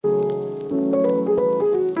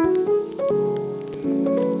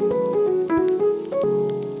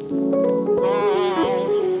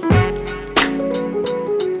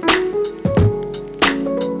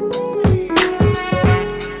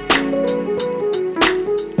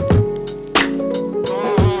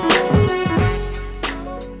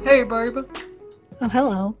Barb. Oh,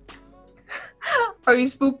 hello. Are you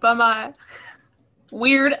spooked by my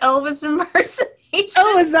weird Elvis impersonation?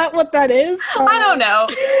 Oh, is that what that is? I don't know.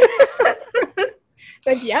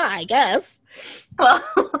 Like, yeah, I guess.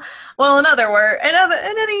 Well, in other words, in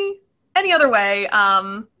any other way,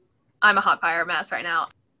 I'm a hot fire mess right now.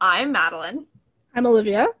 I'm Madeline. I'm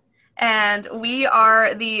Olivia. And we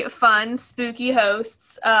are the fun, spooky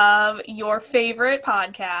hosts of your favorite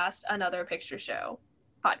podcast, Another Picture Show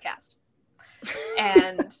podcast.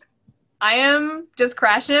 And I am just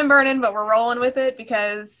crashing and burning, but we're rolling with it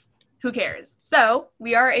because who cares? So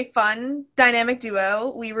we are a fun, dynamic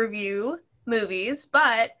duo. We review movies,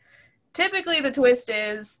 but typically the twist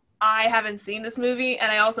is I haven't seen this movie,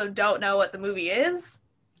 and I also don't know what the movie is.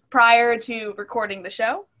 Prior to recording the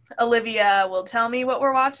show, Olivia will tell me what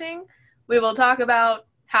we're watching. We will talk about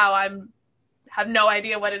how I have no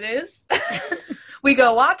idea what it is. We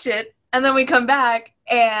go watch it, and then we come back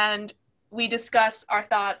and we discuss our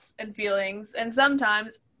thoughts and feelings, and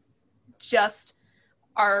sometimes just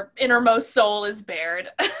our innermost soul is bared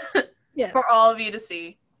Yes. for all of you to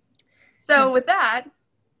see. So with that,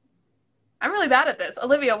 I'm really bad at this.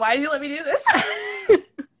 Olivia, why did you let me do this?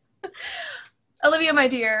 Olivia, my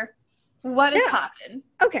dear, what is poppin'?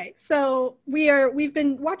 Okay, so we've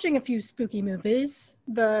been watching a few spooky movies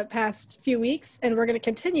the past few weeks, and we're going to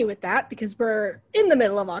continue with that because we're in the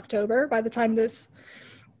middle of October by the time this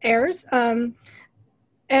airs. And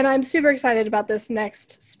I'm super excited about this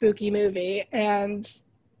next spooky movie, and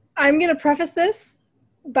I'm going to preface this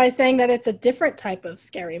by saying that it's a different type of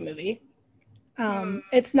scary movie.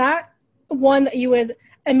 It's not one that you would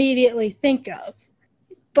immediately think of,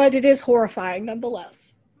 but it is horrifying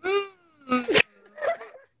nonetheless. I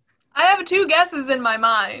have two guesses in my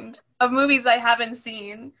mind of movies I haven't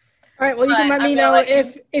seen. All right, well, you can let me know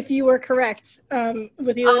if you were correct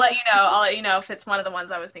with you. I'll let you know if it's one of the ones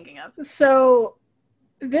I was thinking of. So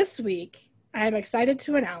this week, I am excited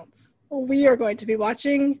to announce we are going to be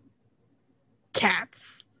watching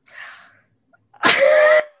Cats.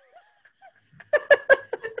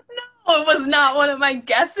 No, it was not one of my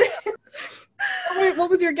guesses. Wait, what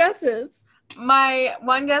was your guesses? My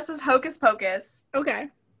one guess was Hocus Pocus. Okay.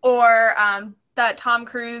 Or that Tom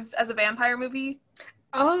Cruise as a vampire movie.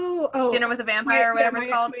 Oh. Dinner with a Vampire, or whatever it's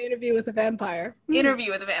called. My Interview with a Vampire.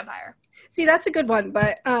 Interview with a Vampire. See, that's a good one,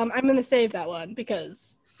 but I'm going to save that one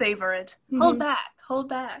because... Savor it. Mm-hmm. Hold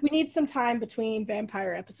back. We need some time between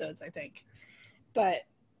vampire episodes, I think. But...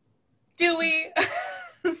 Do we?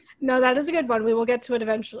 No, that is a good one. We will get to it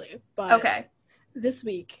eventually. But okay. This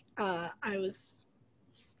week, I was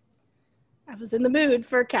in the mood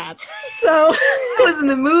for Cats. So I was in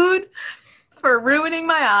the mood for ruining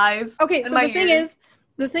my eyes. Okay, so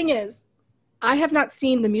the thing is, I have not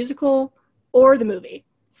seen the musical or the movie.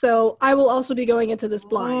 So I will also be going into this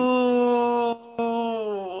blind.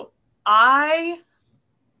 Oh, I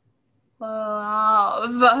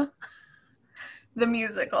love the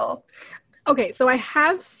musical. Okay, so I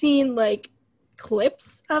have seen like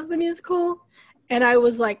clips of the musical, and I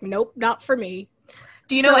was like, nope, not for me.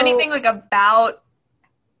 Do you know anything like about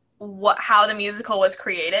how the musical was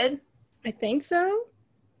created? I think so.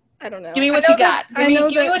 I don't know. Give me what you got. Give me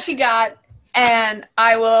what you got, and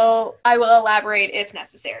I will elaborate if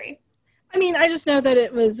necessary. I mean, I just know that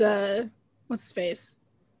it was what's his face?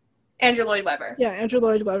 Andrew Lloyd Webber. Yeah, Andrew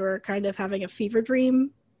Lloyd Webber kind of having a fever dream.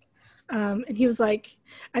 And he was like,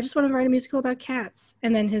 I just want to write a musical about cats.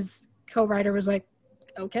 And then his co-writer was like,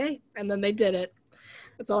 okay. And then they did it.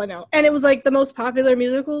 That's all I know. And it was like the most popular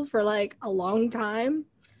musical for like a long time.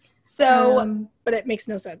 So, but it makes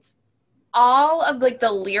no sense. All of like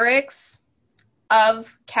the lyrics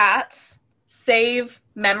of Cats, save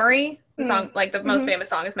Memory, the song, like the most famous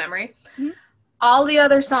song is Memory. Mm-hmm. All the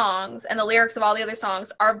other songs and the lyrics of all the other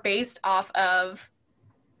songs are based off of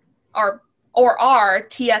are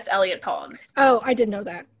T.S. Eliot poems. Oh, I didn't know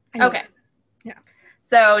that. Okay. Yeah.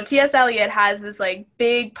 So T.S. Eliot has this like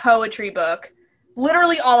big poetry book,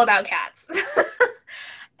 literally all about cats.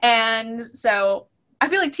 And so I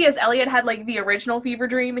feel like T.S. Eliot had like the original fever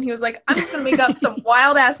dream, and he was like, I'm just going to make up some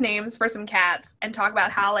wild ass names for some cats and talk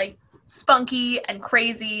about how like spunky and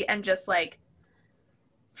crazy and just like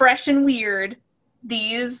fresh and weird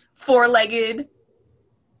these 4-legged,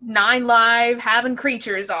 9 live having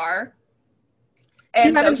creatures are.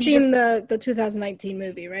 And you haven't seen the 2019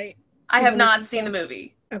 movie, right? I have not seen the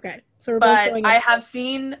movie. Okay. So I've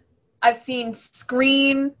seen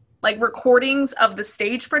screen like recordings of the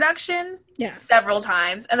stage production several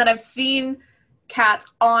times, and then I've seen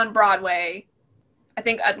Cats on Broadway. I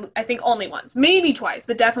think only once, maybe twice,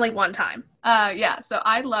 but definitely one time. So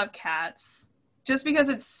I love Cats. just because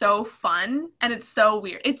it's so fun and it's so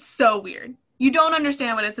weird. It's so weird. You don't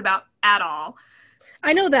understand what it's about at all.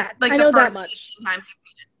 I know that. Like I know that much. Times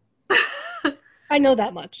I know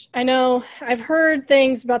that much. I know. I've heard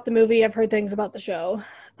things about the movie. I've heard things about the show.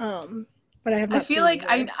 But I have not I feel seen like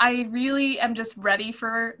either. I really am just ready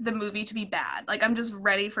for the movie to be bad. Like, I'm just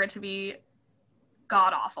ready for it to be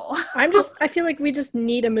god awful. I feel like we just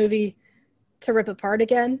need a movie to rip apart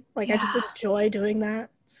again. Like, I just Yeah. enjoy doing that.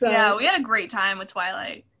 So Yeah, we had a great time with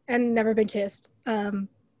Twilight. and Never Been Kissed.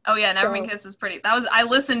 Oh yeah, Never Been Kissed was pretty. I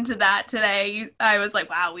listened to that today. I was like,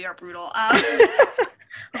 wow, we are brutal.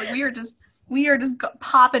 Like we are just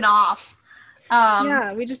popping off.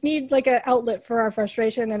 Yeah, we just need like an outlet for our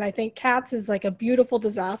frustration, and I think Cats is like a beautiful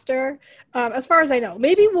disaster. As far as I know,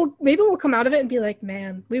 maybe we'll come out of it and be like,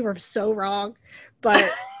 man, we were so wrong, but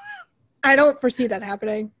I don't foresee that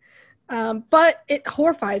happening. But it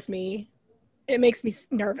horrifies me. It makes me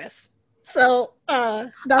nervous. So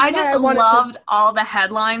that's I just why loved all the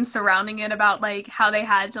headlines surrounding it about like how they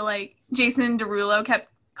had to like Jason Derulo kept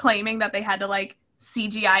claiming that they had to like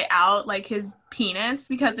CGI out like his penis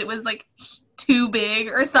because it was like too big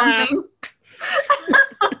or something.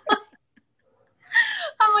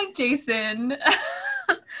 I'm like, Jason,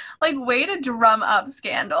 like way to drum up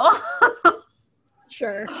scandal.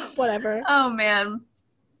 Sure, whatever. Oh man.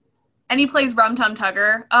 And he plays Rum Tum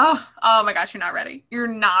Tugger. Oh my gosh, you're not ready. You're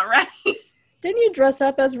not ready. Didn't you dress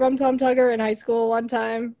up as Rum Tum Tugger in high school one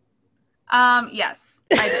time? Yes,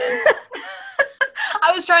 I did.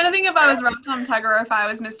 I was trying to think if I was Rum Tum Tugger or if I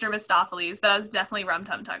was Mr. Mistopheles, but I was definitely Rum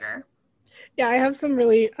Tum Tugger. Yeah, I have some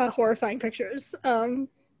really horrifying pictures.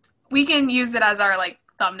 We can use it as our like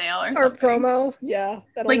thumbnail or something. Our promo, yeah.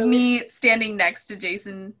 Like me standing next to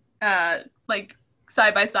Jason, like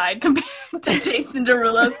side by side compared to Jason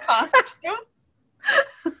Derulo's costume.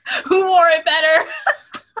 Who wore it better?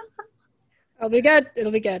 It'll be good.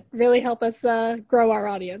 It'll be good. Really help us grow our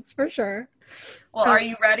audience for sure. Well, are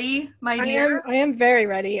you ready, my dear? I am very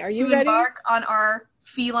ready. Are you ready? To embark on our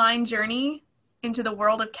feline journey into the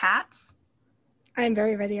world of cats? I am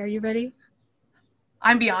very ready. Are you ready?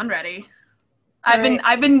 I'm beyond ready.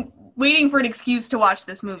 I've been waiting for an excuse to watch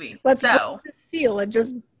this movie. Let's break the seal and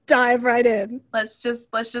just dive right in. Let's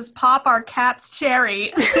just pop our cat's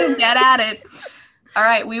cherry. Get at it. All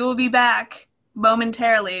right, we will be back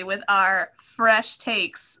momentarily with our fresh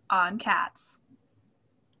takes on cats.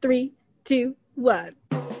 3, 2, 1.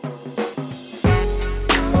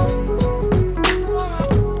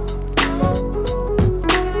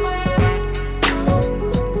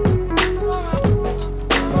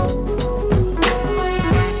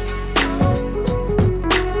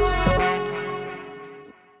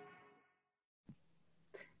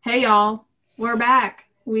 Hey y'all, we're back.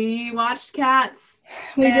 We watched Cats.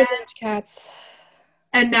 We did watch Cats.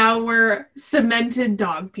 And now we're cemented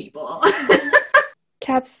dog people.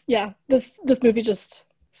 Cats, yeah. This movie just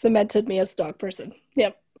cemented me as a dog person.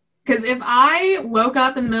 Yep. Because if I woke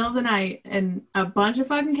up in the middle of the night and a bunch of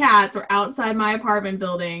fucking cats were outside my apartment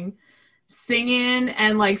building singing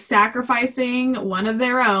and like sacrificing one of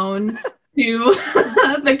their own to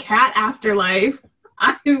the cat afterlife,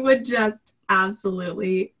 I would just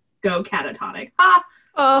absolutely go catatonic.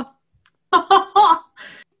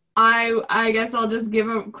 I guess I'll just give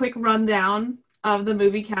a quick rundown of the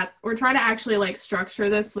movie Cats, or try to actually like structure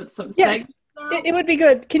this with some segments. It would be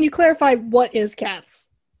good. Can you clarify what is Cats?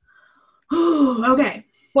 Okay.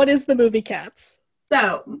 What is the movie Cats?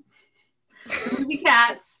 So, the movie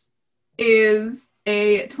Cats is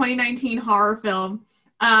a 2019 horror film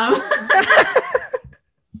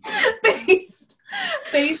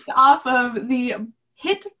based off of the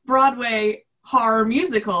hit Broadway horror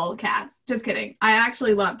musical Cats. Just kidding. I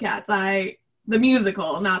actually love Cats. The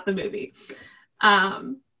musical, not the movie.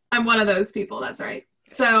 I'm one of those people. That's right.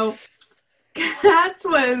 So Cats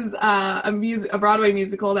was a Broadway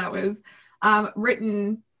musical that was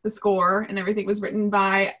written, the score and everything was written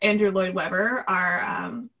by Andrew Lloyd Webber,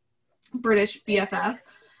 our British BFF.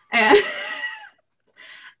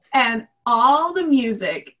 And all the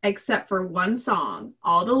music, except for one song,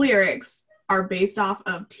 all the lyrics are based off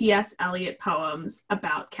of T.S. Eliot poems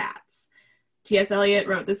about cats. T.S. Eliot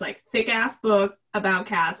wrote this like thick-ass book about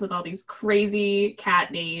cats with all these crazy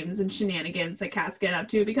cat names and shenanigans that cats get up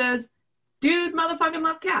to because dude motherfucking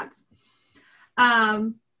love cats.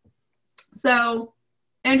 So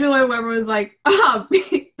Andrew Lloyd Webber was like,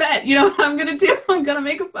 bet, you know what I'm gonna do? I'm gonna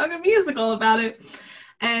make a fucking musical about it.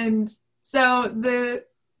 And so the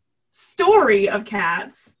story of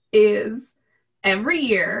Cats is every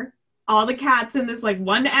year, all the cats in this like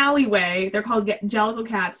one alleyway, they're called Jellicle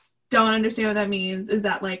cats, don't understand what that means, is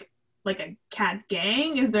that like like a cat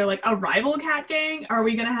gang? Is there like a rival cat gang? Are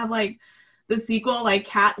we gonna have like the sequel like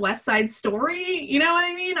Cat West Side Story? You know what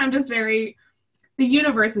I mean? I'm just very, the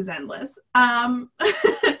universe is endless. So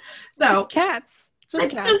Just cats. Just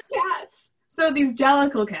cats. So these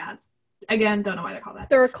Jellicle cats, again, don't know why they're called that.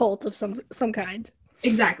 They're a cult of some kind.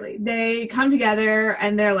 Exactly. They come together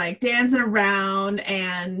and they're like dancing around,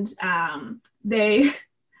 and they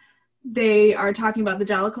are talking about the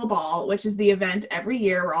Jellicle Ball, which is the event every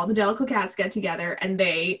year where all the Jellicle cats get together and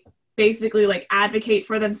they basically like advocate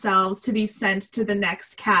for themselves to be sent to the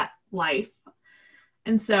next cat life.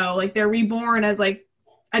 And so like they're reborn as like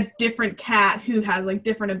a different cat who has like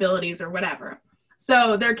different abilities or whatever.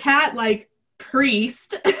 So their cat like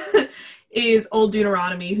priest is Old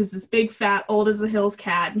Deuteronomy, who's this big fat old as the hills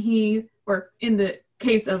cat, and he, or in the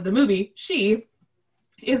case of the movie, she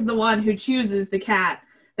is the one who chooses the cat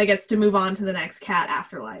that gets to move on to the next cat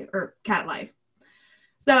afterlife or cat life.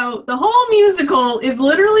 So the whole musical is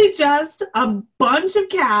literally just a bunch of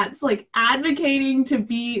cats like advocating to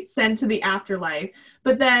be sent to the afterlife.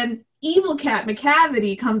 But then evil cat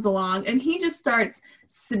Macavity comes along and he just starts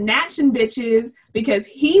snatching bitches because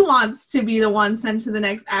he wants to be the one sent to the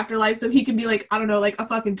next afterlife so he can be like, I don't know, like a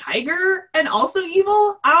fucking tiger and also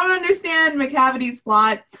evil. I don't understand Macavity's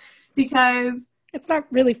plot because it's not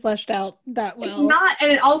really fleshed out that well. It's not,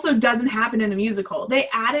 and it also doesn't happen in the musical. They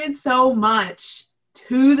added so much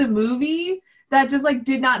to the movie that just like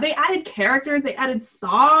did not, they added characters, they added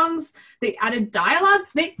songs, they added dialogue.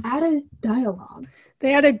 They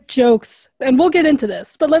added jokes, and we'll get into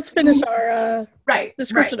this, but let's finish our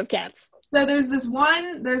description of cats. So there's this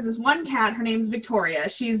one cat, her name's Victoria.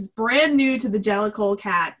 She's brand new to the Jellicle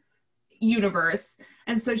cat universe.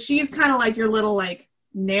 And so she's kind of like your little like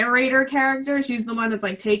narrator character. She's the one that's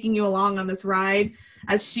like taking you along on this ride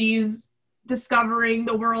as she's discovering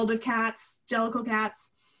the world of cats, Jellicle cats.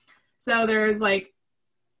 So there's like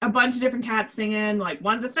a bunch of different cats singing, like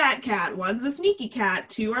one's a fat cat, one's a sneaky cat,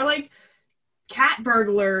 two are like cat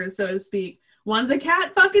burglars, so to speak. One's a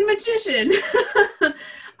cat fucking magician.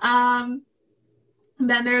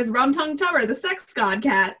 Then there's Rum Tum Tugger, the sex god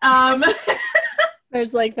cat.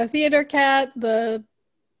 There's like the theater cat, the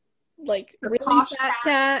like the really fat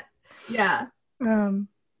cat. Yeah.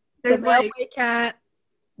 There's the railway cat.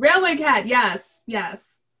 Railway cat, yes.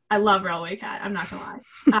 I love Railway Cat, I'm not gonna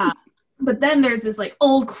lie. But then there's this like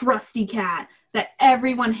old crusty cat that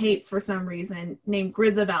everyone hates for some reason named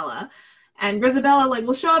Grizabella. And Grizabella like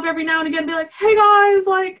will show up every now and again and be like, hey guys,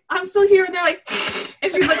 like I'm still here. And they're like,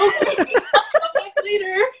 and she's like, okay, I'll come back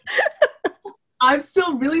later. I'm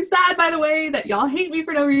still really sad, by the way, that y'all hate me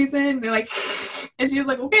for no reason. And they're like, and she was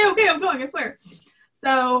like, okay, I'm going, I swear.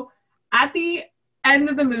 So at the end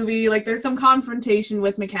of the movie, like there's some confrontation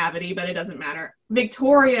with Macavity, but it doesn't matter.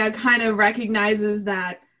 Victoria kind of recognizes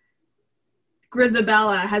that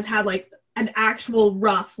Grizabella has had like an actual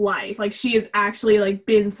rough life. Like she has actually like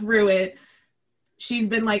been through it. She's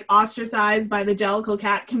been like ostracized by the Jellicle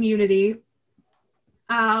cat community.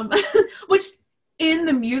 Which in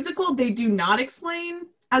the musical they do not explain,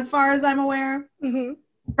 as far as I'm aware.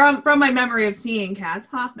 Mm-hmm. From my memory of seeing cats.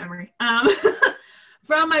 Memory.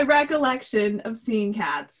 From my recollection of seeing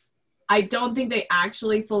cats, I don't think they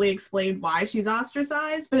actually fully explained why she's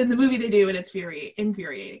ostracized, but in the movie they do, and it's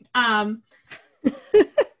infuriating.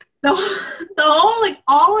 The whole, like,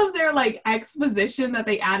 all of their, like, exposition that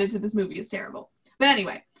they added to this movie is terrible. But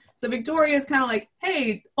anyway, so Victoria is kind of like,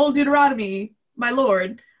 hey, Old Deuteronomy, my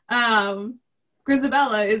lord,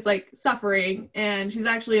 Grizabella is, like, suffering, and she's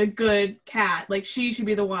actually a good cat. Like, she should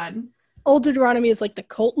be the one. Old Deuteronomy is, like, the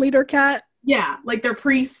cult leader cat? Yeah, like, their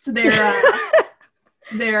priest, their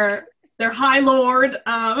high lord.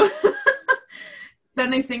 Then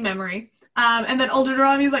they sing Memory. And then Old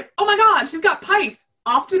Deuteronomy is like, oh my god, she's got pipes.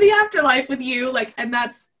 Off to the afterlife with you, like, and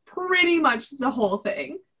that's pretty much the whole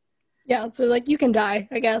thing. Yeah, so like you can die,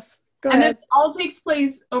 I guess. Go ahead. And this all takes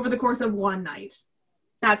place over the course of one night.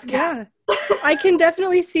 That's cat. Yeah. I can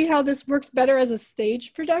definitely see how this works better as a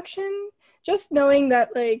stage production. Just knowing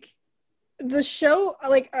that like the show,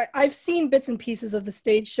 like I've seen bits and pieces of the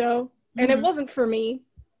stage show, and it wasn't for me,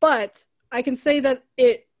 but I can say that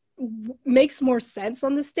it makes more sense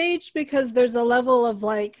on the stage because there's a level of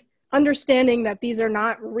like understanding that these are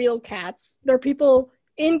not real cats. They're people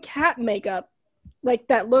in cat makeup, like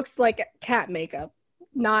that looks like cat makeup,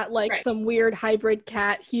 not like some weird hybrid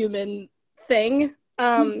cat human thing.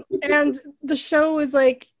 And the show is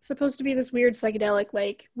like supposed to be this weird psychedelic,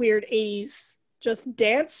 like weird 80s just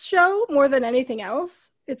dance show more than anything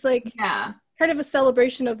else. It's like kind of a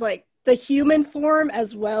celebration of like the human form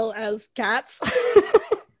as well as cats.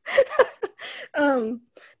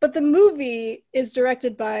 But the movie is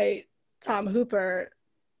directed by Tom Hooper,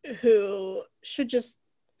 who should just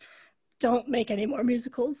don't make any more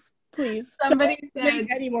musicals, please. Somebody don't said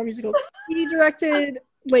make any more musicals. He directed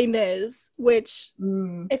Les Mis, which,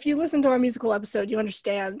 if you listen to our musical episode, you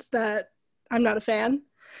understand that I'm not a fan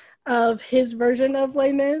of his version of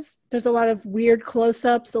Les Mis. There's a lot of weird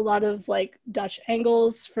close-ups, a lot of like Dutch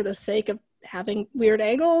angles for the sake of having weird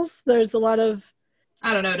angles. There's a lot of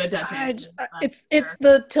I don't know what a Dutch angle is, it's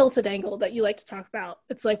the tilted angle that you like to talk about.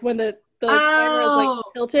 It's like when the camera is like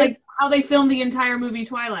tilted. Like how they filmed the entire movie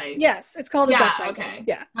Twilight. Yes, it's called a Dutch angle. Okay.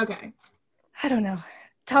 Yeah. Okay. I don't know.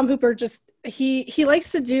 Tom Hooper just he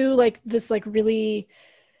likes to do like this like really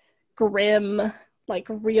grim, like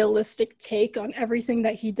realistic take on everything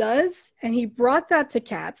that he does, and he brought that to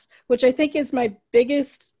Cats, which I think is my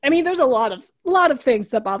biggest. I mean, there's a lot of things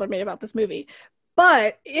that bother me about this movie.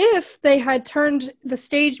 But if they had turned the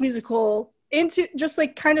stage musical into just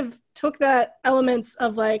like kind of took that elements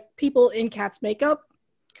of like people in Cats makeup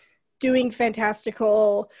doing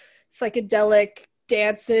fantastical psychedelic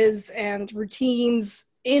dances and routines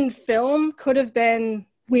in film, could have been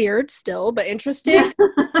weird still, but interesting.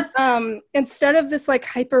 Instead of this like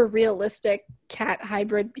hyper realistic cat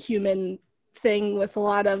hybrid human thing with a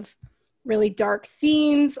lot of really dark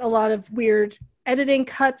scenes, a lot of weird editing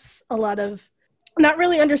cuts, a lot of not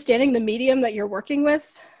really understanding the medium that you're working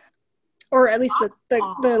with, or at least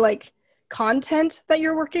the like content that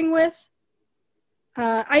you're working with.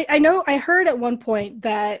 I know I heard at one point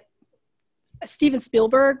that Steven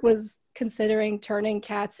Spielberg was considering turning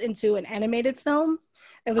Cats into an animated film.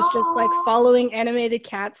 It was just like following animated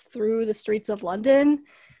cats through the streets of London,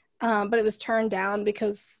 but it was turned down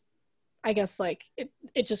because I guess like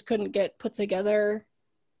it just couldn't get put together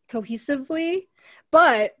cohesively.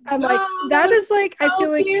 But I'm like, that is like, I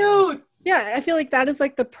feel like cute. Yeah, I feel like that is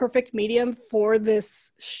like the perfect medium for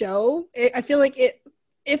this show. I feel like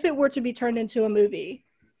if it were to be turned into a movie,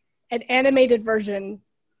 an animated version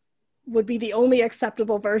would be the only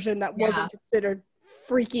acceptable version that wasn't considered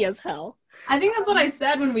freaky as hell. I think that's what I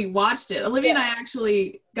said when we watched it. Olivia and I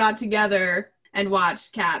actually got together and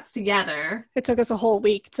watched Cats together. It took us a whole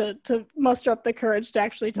week to muster up the courage to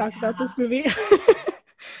actually talk about this movie.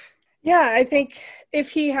 Yeah, I think if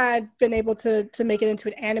he had been able to make it into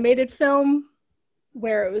an animated film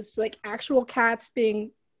where it was like actual cats being,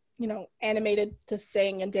 you know, animated to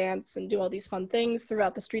sing and dance and do all these fun things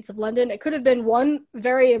throughout the streets of London, it could have been one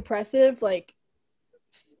very impressive, like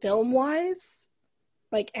film-wise,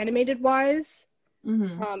 like animated-wise.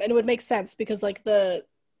 Mm-hmm. And it would make sense because like the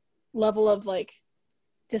level of like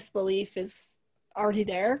disbelief is already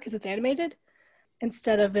there because it's animated.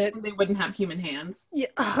 Instead of it, they wouldn't have human hands,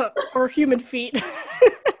 or human feet,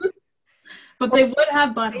 but they would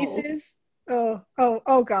have buttholes.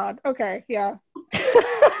 Oh God. Okay, yeah.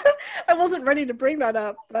 I wasn't ready to bring that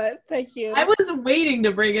up, but thank you. I was waiting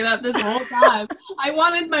to bring it up this whole time. I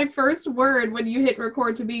wanted my first word when you hit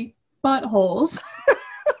record to be buttholes.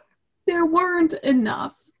 There weren't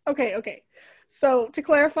enough. Okay. So to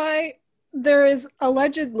clarify, there is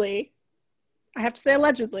allegedly, I have to say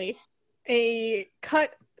allegedly, a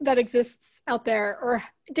cut that exists out there, or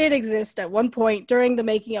did exist at one point during the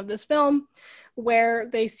making of this film, where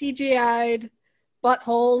they CGI'd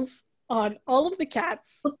buttholes on all of the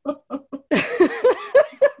cats. The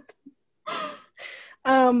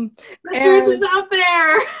truth is out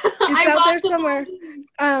there. It's out there somewhere.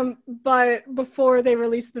 But before they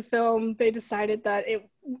released the film, they decided that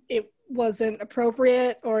it wasn't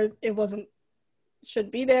appropriate, or it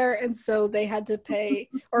shouldn't be there, and so they had to pay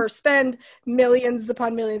or spend millions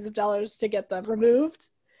upon millions of dollars to get them removed.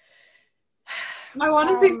 I want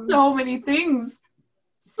to say so many things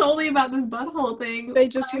solely about this butthole thing. They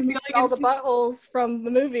just removed all the buttholes from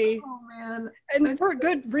the movie. Oh man, and for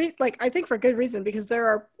good reason. Like, I think for good reason, because there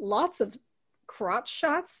are lots of crotch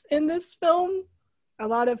shots in this film. A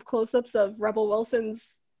lot of close-ups of Rebel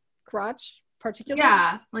Wilson's crotch, particularly.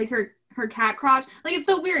 Yeah, like her cat crotch. Like, it's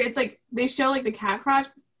so weird. It's like they show like the cat crotch,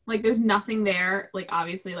 like there's nothing there. Like,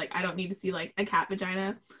 obviously, like I don't need to see like a cat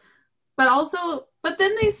vagina. But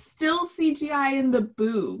then they still CGI in the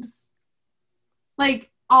boobs.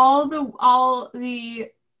 Like all the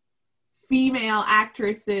female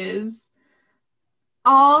actresses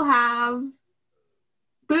all have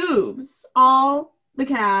boobs. All the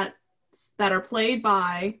cats that are played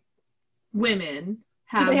by women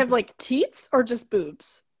have. Do they have like teats or just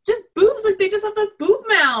boobs? Just boobs, like they just have the boob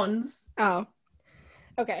mounds. Oh,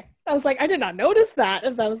 okay. I was like, I did not notice that.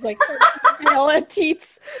 If that was like, they all had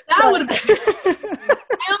teats. That would have been.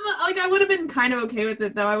 I would have been kind of okay with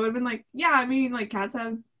it though. I would have been like, yeah, I mean, like cats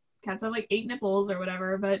have like 8 nipples or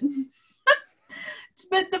whatever, but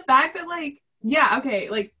but the fact that like yeah, okay,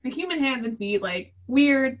 like the human hands and feet, like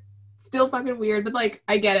weird, still fucking weird, but like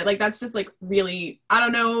I get it. Like that's just like really, I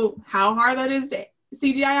don't know how hard that is to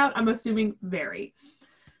CGI out. I'm assuming very.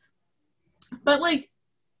 But like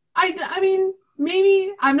I mean,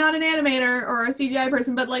 maybe I'm not an animator or a CGI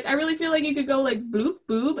person, but like I really feel like you could go like bloop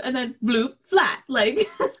boob and then bloop flat, like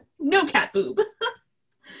no cat boob.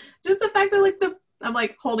 Just the fact that like I'm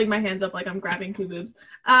like holding my hands up like I'm grabbing two boobs.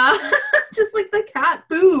 Just like the cat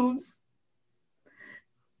boobs.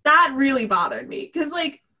 That really bothered me because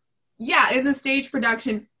like yeah, in the stage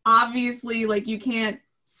production, obviously like you can't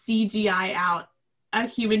CGI out a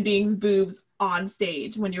human being's boobs on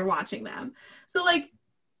stage when you're watching them. So like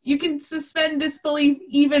you can suspend disbelief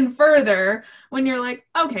even further when you're like,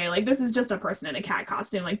 okay, like this is just a person in a cat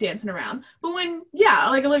costume, like dancing around. But when, yeah,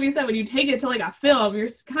 like Olivia said, when you take it to like a film, you're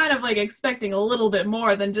kind of like expecting a little bit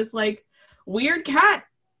more than just like weird cat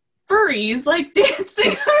furries like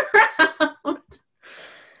dancing around.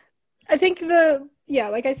 I think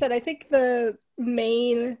like I said, I think the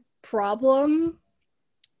main problem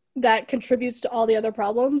that contributes to all the other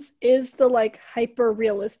problems is the like hyper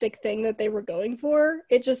realistic thing that they were going for.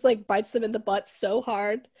 It just like bites them in the butt so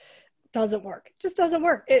hard. Doesn't work. It just doesn't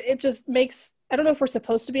work. It just makes, I don't know if we're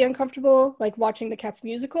supposed to be uncomfortable like watching the Cats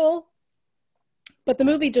musical, but the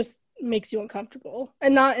movie just makes you uncomfortable,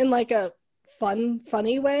 and not in like a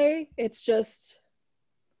funny way. It's just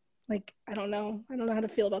like, I don't know how to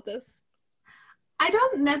feel about this. I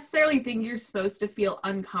don't necessarily think you're supposed to feel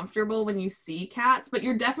uncomfortable when you see cats, but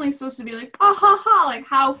you're definitely supposed to be like, oh ha ha,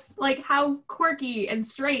 like how quirky and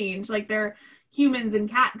strange, like they're humans in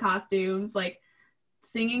cat costumes, like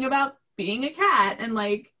singing about being a cat and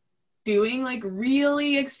like doing like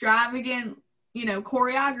really extravagant, you know,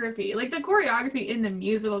 choreography. Like the choreography in the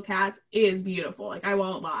musical Cats is beautiful, like I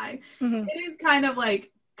won't lie. Mm-hmm. It is kind of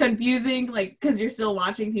like confusing, like because you're still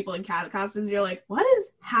watching people in cat costumes, you're like, what is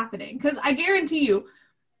happening? Because I guarantee you,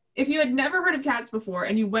 if you had never heard of Cats before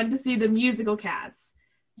and you went to see the musical Cats,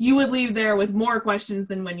 you would leave there with more questions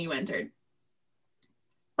than when you entered.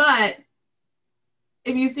 But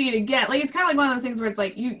if you see it again, like it's kind of like one of those things where it's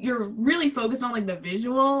like you're really focused on like the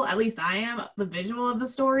visual, at least I am, the visual of the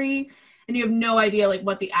story, and you have no idea like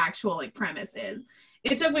what the actual like premise is.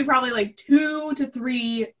 It took me probably like 2 to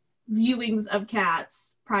 3 viewings of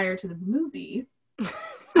Cats prior to the movie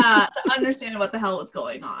to understand what the hell was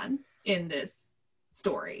going on in this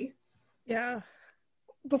story. Yeah.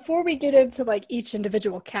 Before we get into like each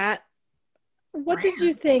individual cat, what did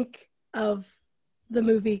you think of the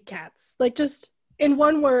movie Cats? Like just in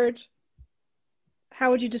one word, how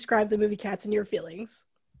would you describe the movie Cats in your feelings?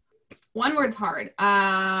 One word's hard.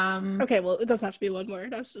 Okay, well, it doesn't have to be one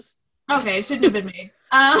word. I was just... Okay, it shouldn't have been made.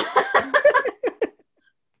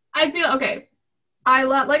 I feel, okay,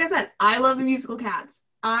 like I said, I love the musical Cats.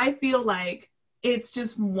 I feel like it's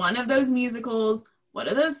just one of those musicals, one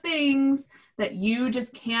of those things that you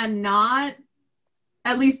just cannot,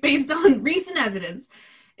 at least based on recent evidence,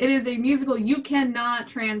 it is a musical you cannot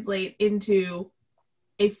translate into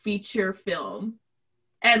a feature film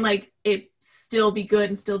and like it still be good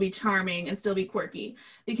and still be charming and still be quirky,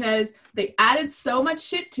 because they added so much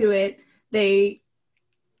shit to it. They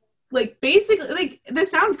like basically, like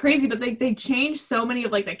this sounds crazy, but like they changed so many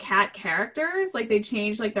of like the cat characters. Like they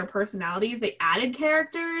changed like their personalities. They added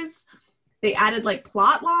characters. They added like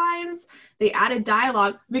plot lines. They added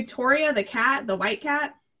dialogue. Victoria, the cat, the white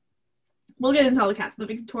cat. We'll get into all the cats, but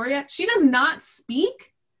Victoria, she does not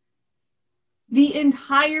speak the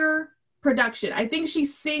entire production. I think she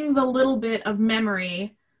sings a little bit of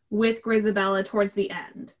Memory with Grizabella towards the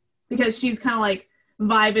end, because she's kind of like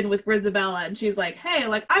vibing with Grizabella, and she's like, hey,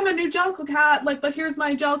 like I'm a new Jellicle Cat, like, but here's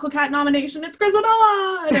my Jellicle Cat nomination, it's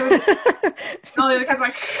Grizabella. And all the other cats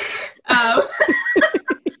like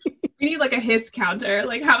we need like a hiss counter,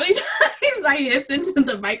 like how many times I hiss into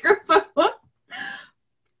the microphone.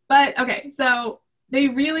 But okay, so they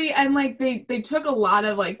really, and like they took a lot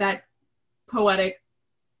of like that poetic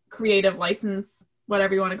creative license,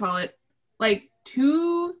 whatever you want to call it, like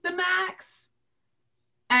to the max.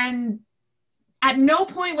 And at no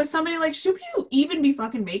point was somebody like, should you even be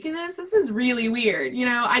fucking making this? This is really weird. You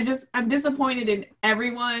know, I'm disappointed in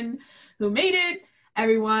everyone who made it,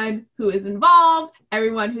 everyone who is involved,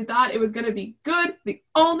 everyone who thought it was going to be good. The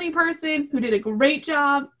only person who did a great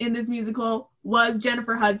job in this musical was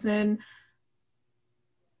Jennifer Hudson,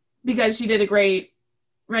 because she did a great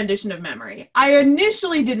rendition of Memory. I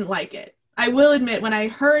initially didn't like it. I will admit, when I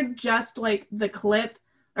heard just like the clip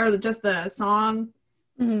or just the song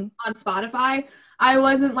on Spotify, I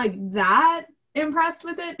wasn't like that impressed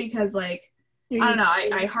with it, because like I don't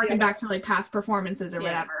know, I harken back to like past performances or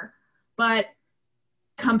whatever. But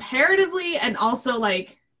comparatively and also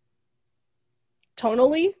like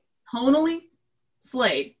tonally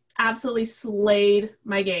slayed. Absolutely slayed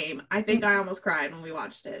my game. I think I almost cried when we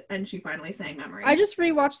watched it and she finally sang Memory. I just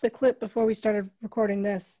rewatched the clip before we started recording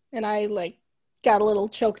this and I like got a little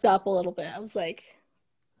choked up a little bit. I was like,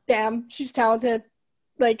 damn, she's talented.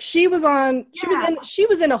 Like she was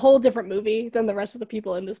in a whole different movie than the rest of the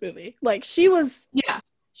people in this movie. Like she was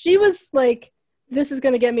like, this is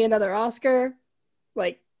gonna get me another Oscar.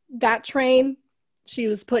 Like that train. She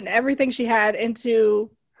was putting everything she had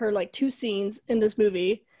into her like 2 scenes in this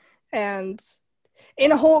movie and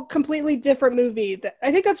in a whole completely different movie.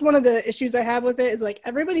 I think that's one of the issues I have with it is like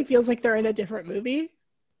everybody feels like they're in a different movie.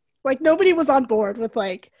 Like nobody was on board with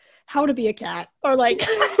like How to Be a Cat or like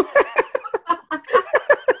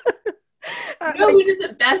you know who did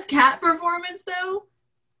the best cat performance though?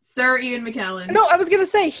 Sir Ian McKellen. No, I was gonna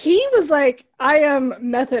say he was like, I am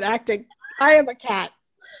method acting. I am a cat.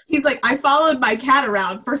 He's like, I followed my cat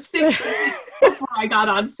around for 6 weeks before I got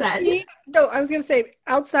on set. I was gonna say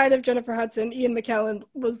outside of Jennifer Hudson, Ian McKellen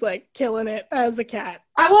was like killing it as a cat.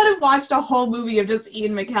 I would have watched a whole movie of just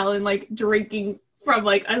Ian McKellen like drinking from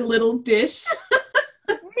like a little dish.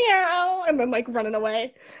 Meow, and then like running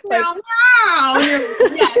away. Meow, meow.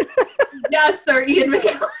 Yes, Sir Ian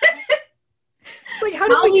McKellen. Like, how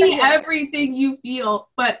tell me everything you feel,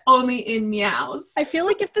 but only in meows. I feel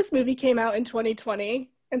like if this movie came out in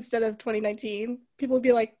 2020 instead of 2019, people would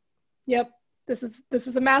be like, "Yep, this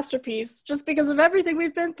is a masterpiece." Just because of everything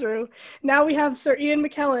we've been through. Now we have Sir Ian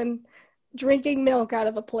McKellen drinking milk out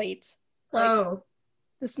of a plate. Like,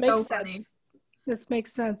 this makes sense. Funny. This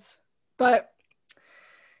makes sense. But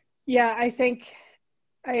yeah, I think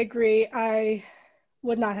I agree. I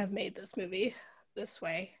would not have made this movie this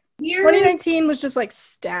way. 2019 was just like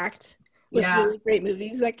stacked with really great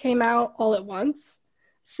movies that came out all at once.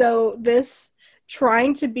 So this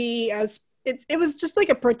trying to be it was just like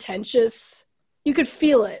a pretentious, you could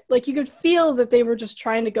feel it. Like you could feel that they were just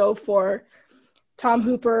trying to go for Tom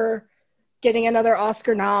Hooper getting another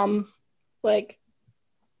Oscar nom. Like,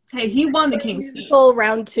 hey, he won the King's Speech.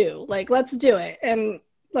 Round 2. Like, let's do it. And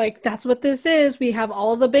like, that's what this is. We have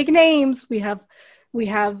all the big names. We have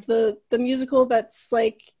the musical that's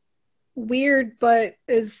like weird but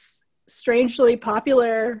is strangely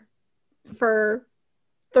popular for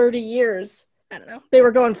 30 years. I don't know. They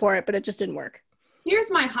were going for it, but it just didn't work.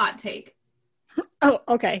 Here's my hot take. Oh,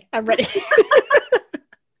 okay. I'm ready.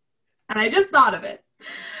 And I just thought of it.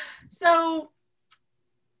 So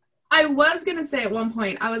I was going to say at one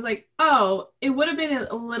point, I was like, oh, it would have been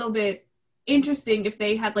a little bit interesting if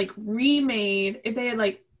they had like remade, if they had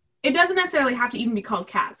like, it doesn't necessarily have to even be called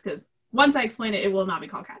Cats, because once I explain it, it will not be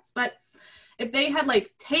called Cats. But if they had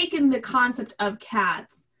like taken the concept of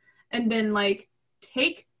Cats and been like,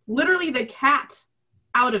 take literally the cat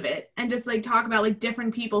out of it and just like talk about like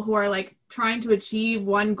different people who are like trying to achieve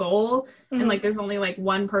one goal, and like there's only like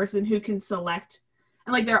one person who can select,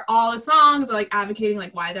 and like they're all the songs are like advocating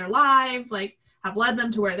like why their lives like have led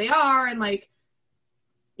them to where they are, and like,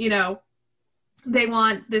 you know, they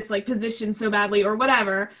want this like position so badly or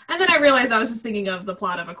whatever. And then I realized I was just thinking of the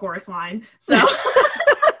plot of A Chorus Line. So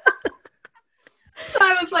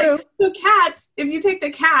I was like, so Cats, if you take the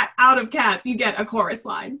cat out of Cats, you get A Chorus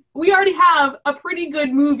Line. We already have a pretty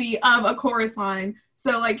good movie of A Chorus Line.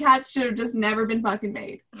 So like Cats should have just never been fucking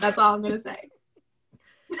made. That's all I'm going to say.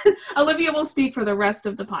 Olivia will speak for the rest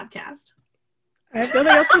of the podcast. I have nothing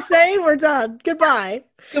else to say. We're done. Goodbye.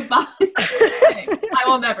 Goodbye. I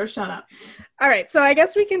will never shut up. All right. So I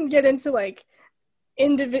guess we can get into like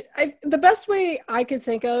the best way I could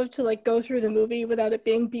think of to like go through the movie without it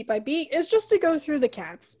being beat by beat is just to go through the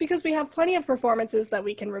cats, because we have plenty of performances that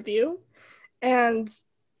we can review, and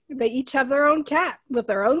they each have their own cat with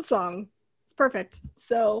their own song. It's perfect.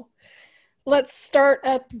 So let's start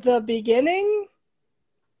at the beginning.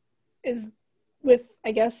 Is with,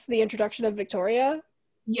 I guess, the introduction of Victoria.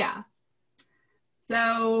 Yeah.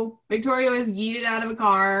 So Victoria was yeeted out of a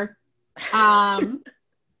car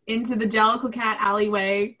into the Jellicle Cat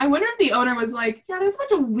alleyway. I wonder if the owner was like, yeah, there's a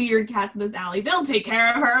bunch of weird cats in this alley. They'll take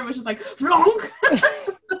care of her. It was just like, flonk.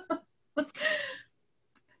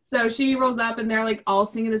 So she rolls up and they're like all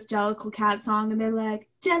singing this Jellicle Cat song, and they're like,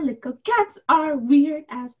 Jellicle cats are weird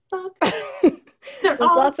as fuck. There's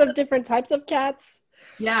lots of different types of cats.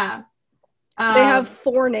 Yeah. They have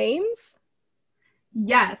 4 names?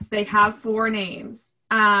 Yes, they have 4 names.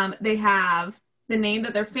 They have the name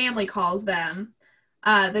that their family calls them,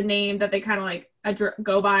 the name that they kind of like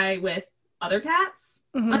go by with other cats.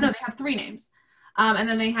 Mm-hmm. Oh, no, they have 3 names. And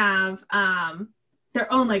then they have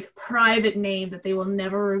their own like private name that they will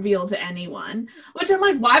never reveal to anyone. Which I'm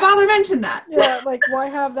like, why bother mention that? Yeah, like why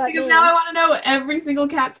have that Because name? now I want to know every single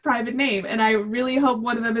cat's private name, and I really hope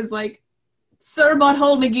one of them is like Sir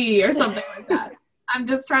Butthole McGee or something like that. I'm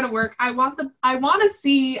just trying to work. I want to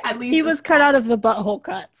see at least. He was cut out of the butthole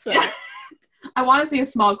cut, so I want to see a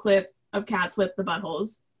small clip of cats with the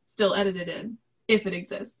buttholes still edited in, if it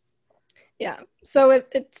exists. Yeah. So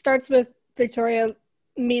it starts with Victoria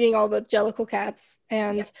meeting all the Jellicle cats,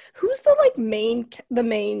 and who's the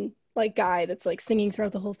main like guy that's like singing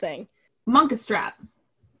throughout the whole thing? Munkustrap.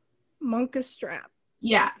 Munkustrap.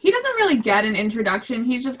 Yeah, he doesn't really get an introduction.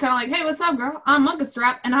 He's just kind of like, hey, what's up, girl? I'm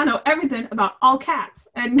Munkustrap, and I know everything about all cats.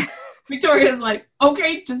 And Victoria's like,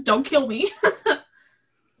 okay, just don't kill me.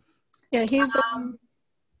 Yeah, he's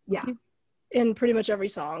yeah, in pretty much every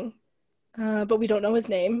song, but we don't know his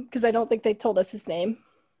name because I don't think they told us his name.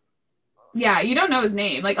 Yeah, you don't know his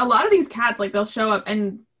name. Like, a lot of these cats, like, they'll show up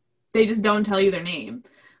and they just don't tell you their name.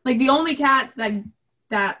 Like, the only cats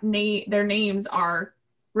that their names are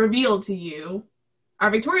revealed to you are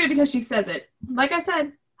Victoria because she says it. Like I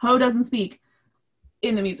said, Ho doesn't speak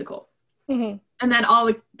in the musical. Mm-hmm. And then all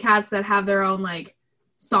the cats that have their own, like,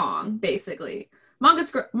 song, basically.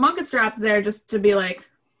 Munkustrap's there just to be like,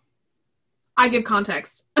 I give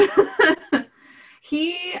context.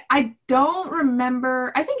 I don't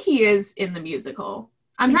remember. I think he is in the musical.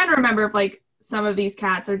 I'm trying to remember if, like, some of these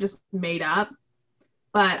cats are just made up.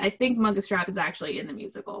 But I think Munkustrap is actually in the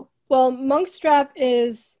musical. Well, Munkustrap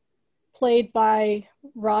is played by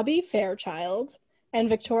Robbie Fairchild, and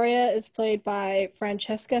Victoria is played by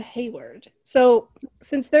Francesca Hayward. So,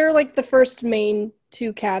 since they're like the first main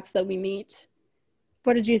two cats that we meet,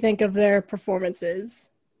 what did you think of their performances?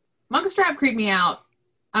 Munkustrap creeped me out.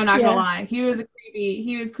 I'm not gonna lie. He was creepy.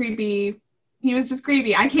 He was just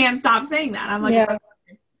creepy. I can't stop saying that. I'm like,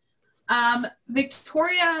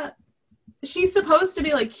 Victoria, she's supposed to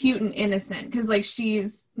be like cute and innocent because like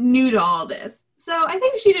she's new to all this. So I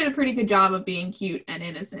think she did a pretty good job of being cute and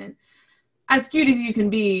innocent. As cute as you can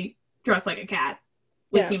be dressed like a cat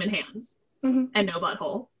with human hands and no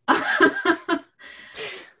butthole.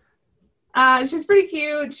 She's pretty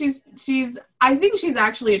cute. I think she's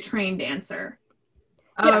actually a trained dancer.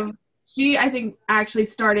 She, I think, actually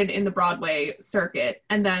started in the Broadway circuit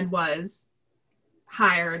and then was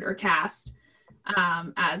hired or cast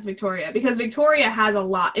as Victoria, because Victoria has a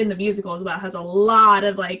lot in the musical as well, has a lot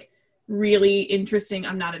of like really interesting.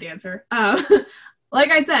 I'm not a dancer.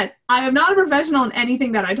 Like I said, I am not a professional in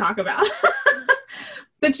anything that I talk about.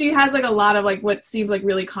 But she has like a lot of like what seems like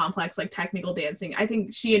really complex like technical dancing. I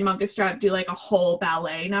think she and Munkustrap do like a whole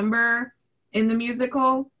ballet number in the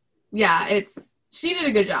musical. Yeah, she did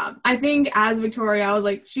a good job. I think as Victoria, I was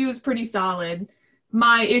like, she was pretty solid.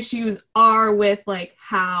 My issues are with like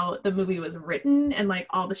how the movie was written and like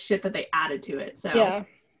all the shit that they added to it. So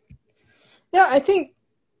yeah, I think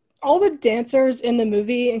all the dancers in the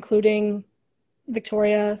movie, including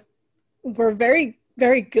Victoria, were very,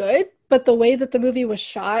 very good. But the way that the movie was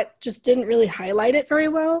shot just didn't really highlight it very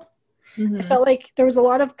well. Mm-hmm. I felt like there was a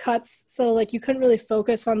lot of cuts, so like you couldn't really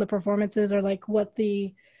focus on the performances or like what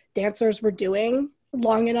the dancers were doing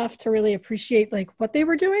long enough to really appreciate like what they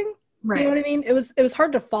were doing. Right. You know what I mean? It was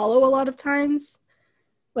hard to follow a lot of times,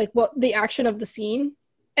 like what the action of the scene.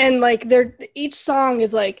 And like each song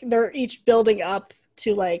is like they're each building up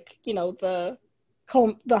to like, you know, the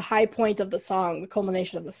high point of the song, the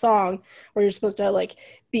culmination of the song, where you're supposed to like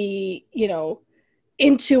be, you know,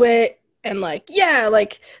 into it and like, yeah,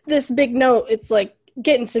 like this big note, it's like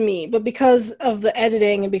getting to me. But because of the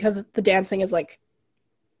editing and because the dancing is like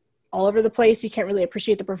all over the place, you can't really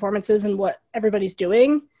appreciate the performances and what everybody's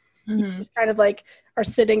doing. Mm-hmm. You just kind of like are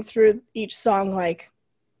sitting through each song like,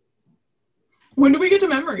 when do we get to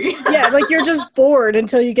memory? Yeah, like you're just bored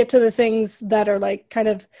until you get to the things that are like kind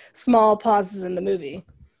of small pauses in the movie.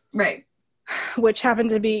 Right. Which happen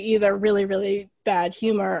to be either really, really bad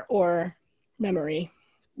humor or memory.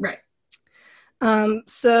 Right.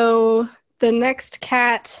 So the next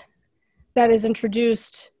cat that is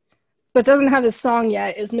introduced but doesn't have his song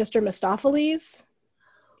yet is Mr. Mistopheles.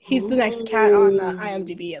 He's the next cat on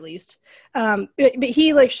IMDb, at least. But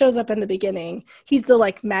he like shows up in the beginning. He's the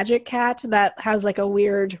like magic cat that has like a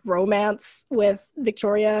weird romance with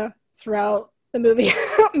Victoria throughout the movie.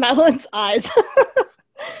 Madeline's eyes.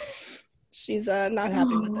 She's not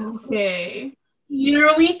happy with this. Okay,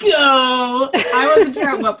 here we go. I wasn't sure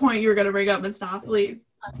at what point you were going to bring up Mistopheles.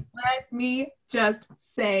 Let me just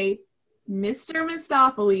say, Mr.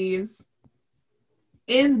 Mistopheles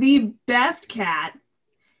is the best cat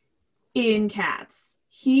in Cats.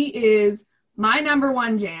 He is my number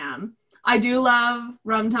one jam. I do love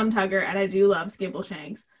Rum Tum Tugger and I do love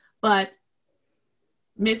Skimbleshanks, but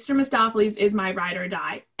Mr. Mistopheles is my ride or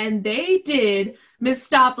die. And they did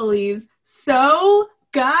Mistopheles so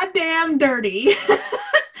goddamn dirty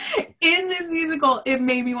in this musical, it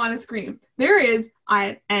made me want to scream. There is,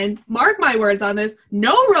 and mark my words on this,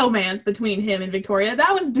 no romance between him and Victoria.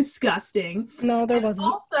 That was disgusting. No, there wasn't.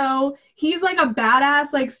 Also, he's like a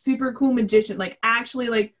badass, like super cool magician, like actually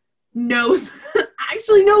like knows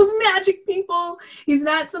magic, people. He's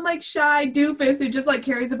not some like shy doofus who just like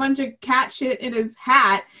carries a bunch of cat shit in his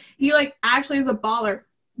hat. He like actually is a baller.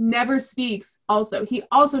 Never speaks. He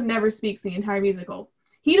also never speaks the entire musical.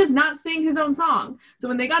 He does not sing his own song. So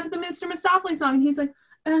when they got to the Mr. Mistopheles song, he's like,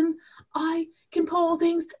 I can pull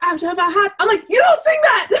things out of a hat. I'm like, you don't sing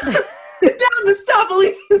that! Down,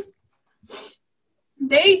 Mistopheles!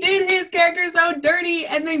 They did his character so dirty,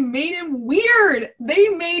 and they made him weird. They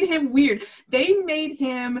made him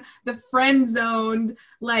the friend-zoned,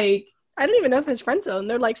 like... I don't even know if his friend zone.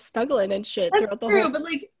 They're like snuggling and shit. That's true, but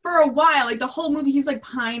like for a while, like the whole movie, he's like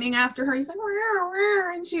pining after her. He's like, rah,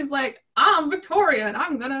 rah, and she's like, I'm Victoria, and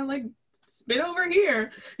I'm gonna like spit over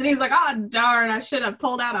here. And he's like, oh darn, I should have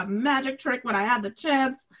pulled out a magic trick when I had the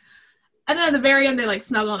chance. And then at the very end, they like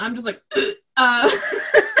snuggle, and I'm just like,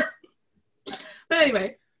 But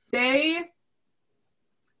anyway, they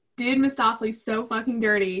did Mistopheles so fucking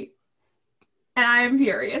dirty. And I am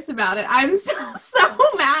furious about it. I'm still so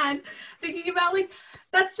mad thinking about like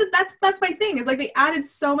that's my thing. Is like they added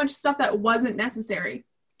so much stuff that wasn't necessary.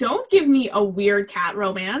 Don't give me a weird cat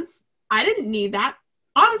romance. I didn't need that.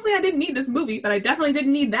 Honestly, I didn't need this movie, but I definitely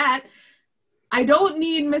didn't need that. I don't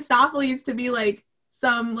need Mistopheles to be like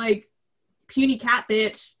some like puny cat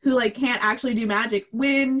bitch who like can't actually do magic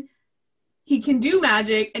when he can do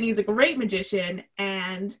magic and he's a great magician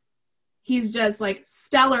and he's just like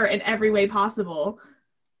stellar in every way possible.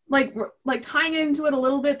 Like tying into it a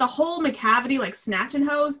little bit, the whole Macavity like snatch and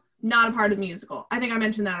hose, not a part of the musical. I think I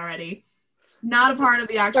mentioned that already. Not a part of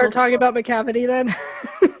the actual. Start talking about Macavity then.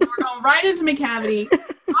 We're going right into Macavity.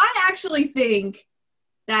 I actually think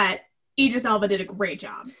that Idris Elba did a great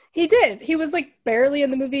job. He did. He was like barely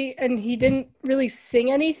in the movie, and he didn't really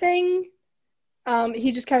sing anything.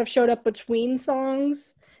 He just kind of showed up between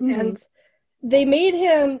songs, and they made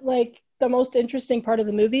him like the most interesting part of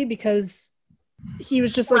the movie because he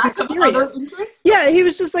was just like mysterious. Yeah, he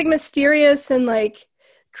was just like mysterious and like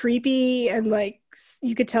creepy, and like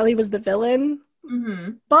you could tell he was the villain.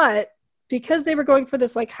 Mm-hmm. But because they were going for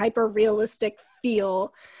this like hyper realistic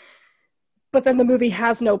feel, but then the movie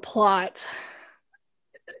has no plot,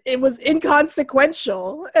 it was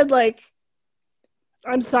inconsequential. And like,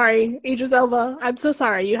 I'm sorry, Idris Elba, I'm so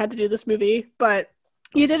sorry you had to do this movie, but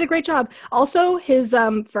you did a great job. Also, his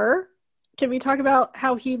fur. Can we talk about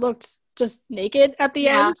how he looked just naked at the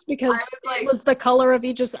end? Because it was the color of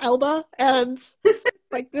Idris Elba. And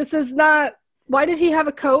like, this is not... Why did he have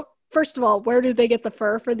a coat? First of all, where did they get the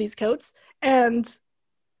fur for these coats? And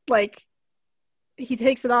like, he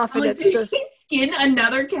takes it off and it's just... Did he skin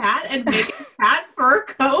another cat and make a cat fur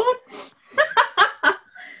coat?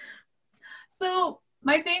 So,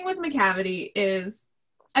 my thing with Macavity is...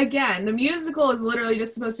 Again, the musical is literally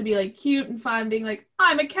just supposed to be like cute and fun, being like,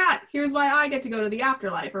 I'm a cat, here's why I get to go to the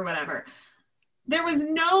afterlife or whatever. There was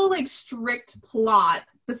no like strict plot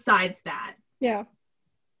besides that. Yeah.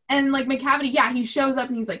 And like Macavity, yeah, he shows up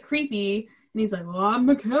and he's like creepy and he's like, well, I'm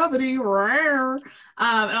Macavity, rare.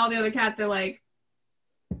 And all the other cats are like,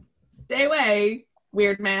 stay away,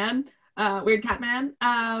 weird man, weird cat man.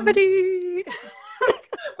 Macavity,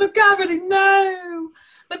 Macavity, no.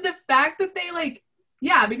 But the fact that they like,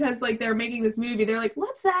 yeah, because like they're making this movie, they're like,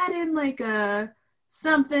 let's add in like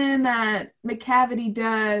something that Macavity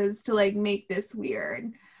does to like make this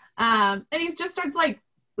weird. And he just starts like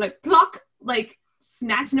pluck, like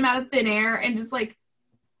snatching them out of thin air and just like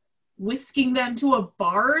whisking them to a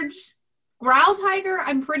barge. Growl Tiger,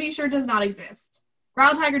 I'm pretty sure does not exist.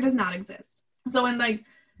 Growl Tiger does not exist. So when like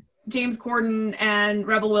James Corden and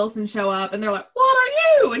Rebel Wilson show up and they're like, what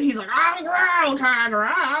are you? And he's like, I'm Growl Tiger.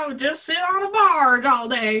 I'll just sit on a barge all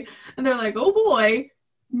day. And they're like, oh boy,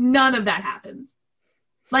 none of that happens.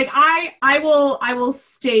 Like I will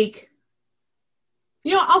stake,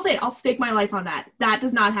 you know, I'll say it, I'll stake my life on that. That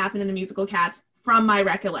does not happen in the musical Cats from my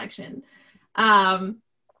recollection.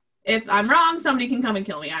 If I'm wrong, somebody can come and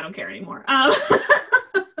kill me. I don't care anymore.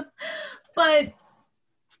 But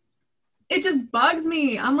it just bugs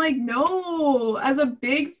me. I'm like, no, as a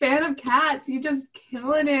big fan of Cats, you just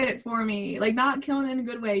killing it for me. Like, not killing it in a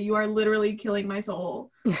good way. You are literally killing my soul.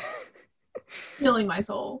 Killing my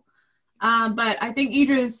soul. But I think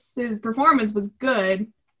Idris's performance was good.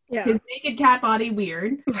 Yeah. His naked cat body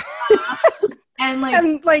weird. And like,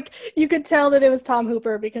 and like you could tell that it was Tom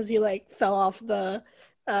Hooper because he like fell off the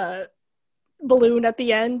balloon at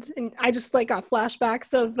the end, and I just like got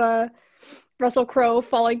flashbacks of Russell Crowe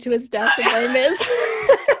falling to his death in Les Mis.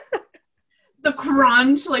 The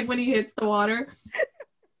crunch, like when he hits the water.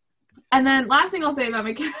 And then last thing I'll say about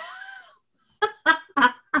McCavity.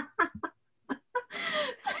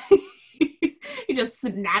 He just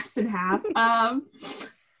snaps in half.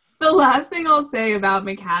 The last thing I'll say about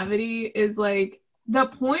Macavity is like the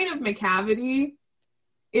point of Macavity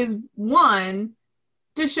is one,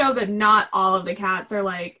 to show that not all of the cats are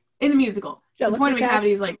like in the musical. Jellicle the point of cats.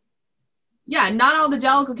 Macavity is like, yeah, not all the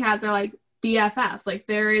Jellicle cats are like BFFs. Like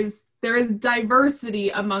there is diversity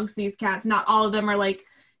amongst these cats. Not all of them are like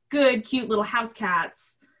good, cute little house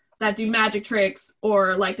cats that do magic tricks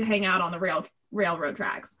or like to hang out on the railroad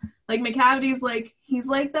tracks. Like Macavity's like, he's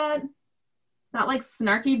like that like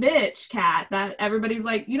snarky bitch cat that everybody's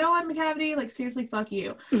like, you know what, Macavity? Like seriously, fuck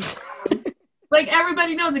you. Like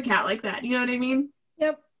everybody knows a cat like that. You know what I mean?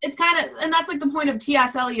 Yep. It's kind of, and that's like the point of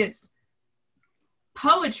T.S. Eliot's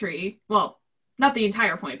poetry. Well, not the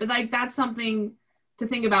entire point, but like that's something to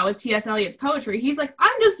think about with T.S. Eliot's poetry. He's like,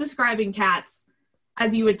 I'm just describing cats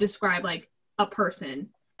as you would describe like a person,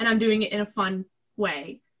 and I'm doing it in a fun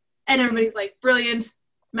way. And everybody's like, brilliant,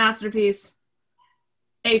 masterpiece,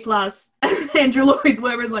 A+. Andrew Lloyd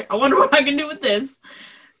Webber's like, I wonder what I can do with this.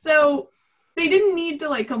 So they didn't need to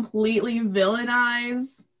like completely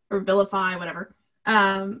villainize or vilify, whatever,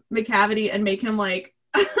 Macavity and make him like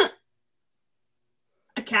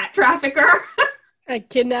a cat trafficker. A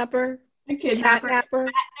kidnapper. A kidnapper. Catnapper.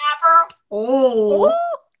 Catnapper. Oh.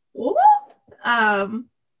 Ooh.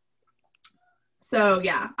 So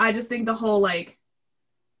yeah, I just think the whole like,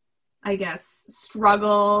 I guess,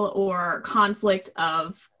 struggle or conflict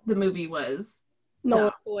of the movie was Null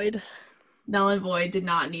and void. Null and void, did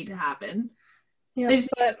not need to happen. Yeah, They just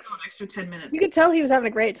but needed to go an extra 10 minutes. you could tell he was having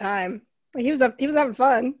a great time. Like he was having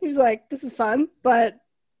fun. He was like, "This is fun," but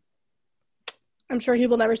I'm sure he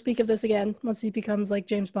will never speak of this again once he becomes like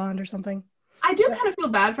James Bond or something. I do kind of feel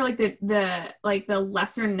bad for like the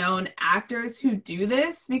lesser known actors who do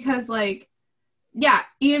this, because like, yeah,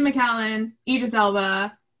 Ian McKellen, Idris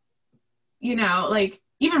Elba, you know, like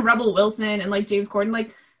even Rebel Wilson and like James Corden,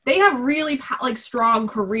 like they have really like strong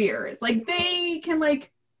careers. Like they can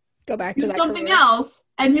like Go back do to that something career. else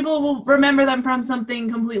and people will remember them from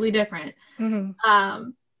something completely different. Mm-hmm.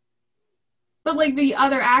 But like the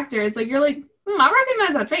other actors, like you're like, I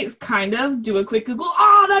recognize that face, kind of. Do a quick Google.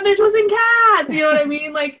 Oh, that bitch was in Cats. You know what I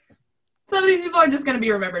mean? Like some of these people are just going to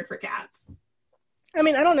be remembered for Cats. I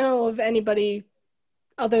mean, I don't know of anybody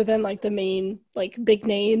other than like the main like big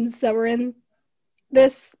names that were in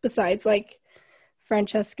this, besides like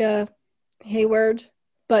Francesca Hayward.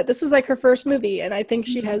 But this was like her first movie, and I think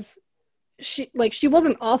she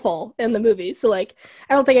wasn't awful in the movie. So like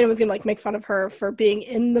I don't think anyone's gonna like make fun of her for being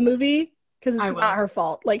in the movie, because it's not her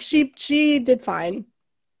fault. Like she did fine.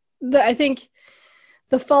 I think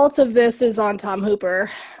the fault of this is on Tom Hooper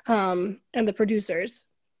and the producers.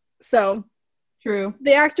 So True.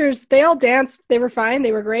 the actors, they all danced. They were fine.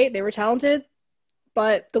 They were great. They were talented.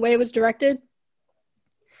 But the way it was directed,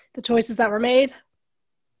 the choices that were made,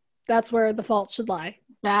 that's where the fault should lie.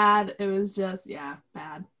 Bad. It was just,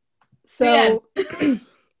 bad. So,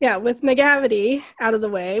 yeah, with Macavity out of the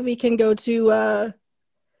way, we can go to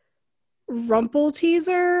Rumple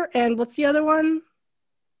Teaser, and what's the other one?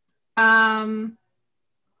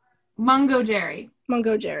 Mungo Jerry.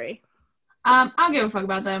 Mungo Jerry. I don't give a fuck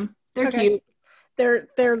about them. They're cute.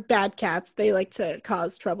 They're bad cats. They like to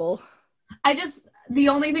cause trouble. The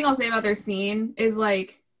only thing I'll say about their scene is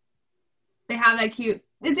like they have that cute,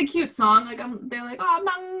 it's a cute song. Like they're like, oh,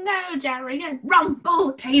 Mungo Jerry and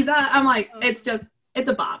Rumple Teaser. I'm like, it's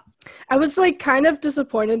a bop. I was like kind of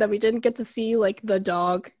disappointed that we didn't get to see like the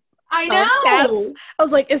dog. I know. Cats. I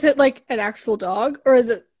was like, is it like an actual dog, or is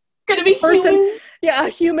it gonna be human? Yeah, a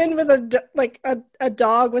human with a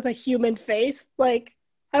dog with a human face. Like,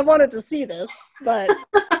 I wanted to see this, but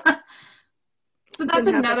so that's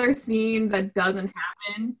another scene that doesn't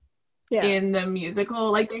happen in the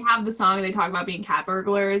musical. Like they have the song and they talk about being cat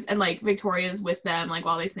burglars, and like Victoria's with them like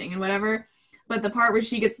while they sing and whatever. But the part where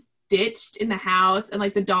she gets ditched in the house and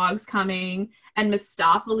like the dog's coming and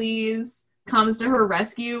Mistopheles comes to her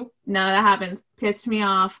rescue, none of that happens. Pissed me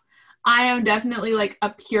off. I am definitely like a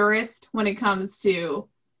purist when it comes to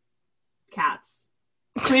cats.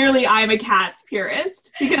 Clearly I'm a cats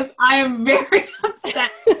purist because I am very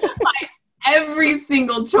upset by every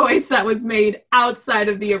single choice that was made outside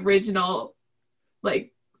of the original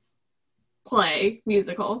like play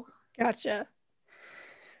musical. Gotcha.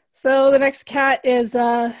 So the next cat is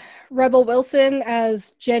Rebel Wilson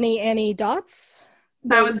as Jenny Annie Dots.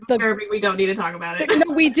 That was disturbing. We don't need to talk about it.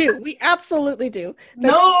 No, we do. We absolutely do.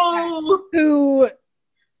 No! Who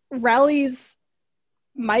rallies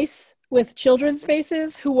mice with children's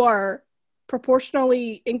faces who are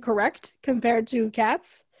proportionally incorrect compared to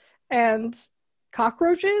cats, and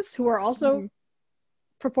cockroaches who are also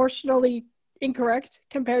proportionally incorrect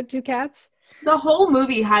compared to cats. The whole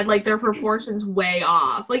movie had like their proportions way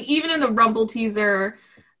off. Like even in the Rumble teaser,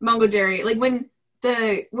 Mungo Jerry, like when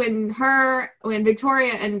Victoria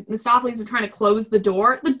and Mistopheles were trying to close the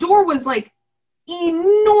door was like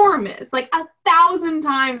enormous, like 1,000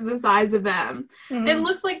 times the size of them. It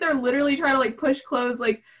looks like they're literally trying to like push close,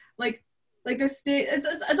 like they're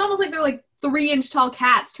it's almost like they're like 3-inch tall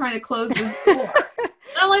cats trying to close this door. And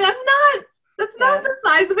I'm like, that's not the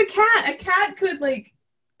size of a cat. A cat could like.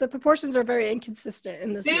 The proportions are very inconsistent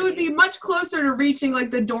in this movie. Would be much closer to reaching like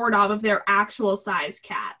the doorknob of their actual size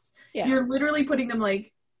cats. Yeah. You're literally putting them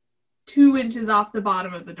like 2 inches off the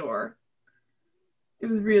bottom of the door. It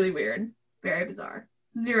was really weird. Very bizarre.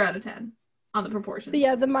 0 out of 10 on the proportions. But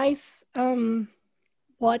yeah, the mice,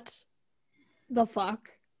 what the fuck?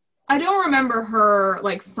 I don't remember her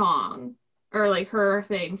like song or like her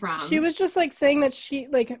thing from. She was just like saying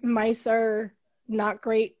that mice are not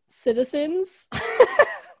great citizens.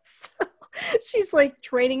 She's like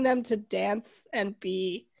training them to dance and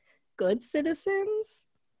be good citizens.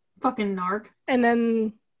 Fucking narc. And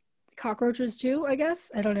then cockroaches too, I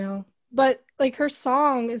guess. I don't know. But like her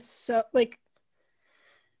song is so like,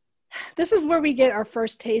 this is where we get our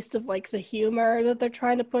first taste of like the humor that they're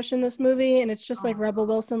trying to push in this movie. And it's just like Rebel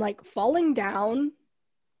Wilson like falling down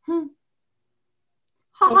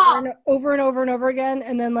over and over and over again.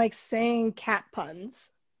 And then like saying cat puns.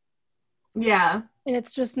 Yeah. And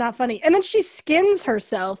it's just not funny. And then she skins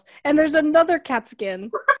herself, and there's another cat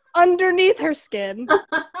skin underneath her skin.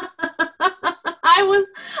 I was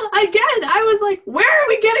like, where are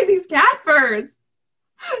we getting these cat furs?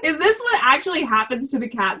 Is this what actually happens to the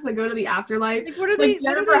cats that go to the afterlife? Like, what are they?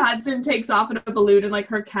 Jennifer Hudson takes off in a balloon and like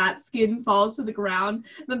her cat skin falls to the ground.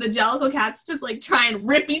 And then the Jellicle cats just like try and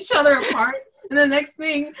rip each other apart. And the next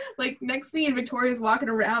scene, Victoria's walking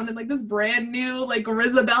around in like this brand new like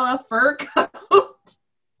Grisabella fur coat.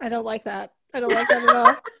 I don't like that. I don't like that at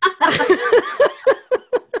all.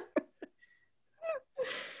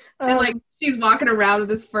 And like she's walking around with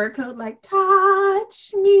this fur coat, like,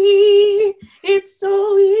 touch me, it's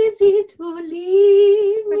so easy to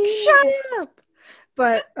leave me. Shut up.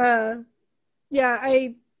 But yeah,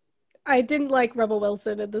 I didn't like Rebel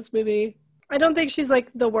Wilson in this movie. I don't think she's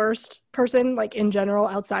like the worst person like in general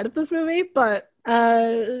outside of this movie, but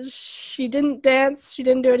she didn't dance, she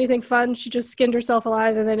didn't do anything fun, she just skinned herself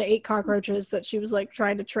alive and then ate cockroaches that she was like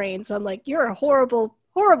trying to train. So I'm like, you're a horrible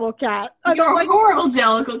cat. You're a horrible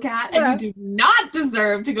Jellicle cat, and you do not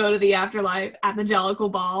deserve to go to the afterlife at the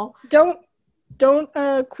Jellicle ball. Don't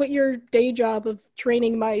quit your day job of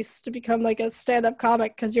training mice to become like a stand-up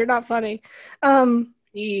comic because you're not funny.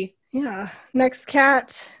 Yeah. Next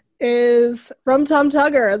cat is Rum Tum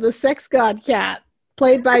Tugger, the sex god cat,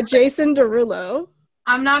 played by Jason Derulo.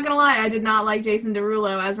 I'm not gonna lie, I did not like Jason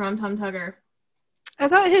Derulo as Rum Tum Tugger. I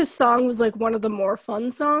thought his song was like one of the more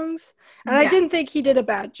fun songs, and I didn't think he did a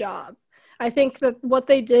bad job. I think that what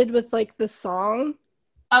they did with like the song,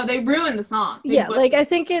 they ruined the song. I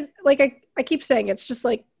think it, like I keep saying, it's just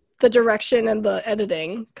like the direction and the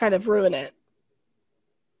editing kind of ruin it.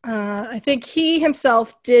 I think he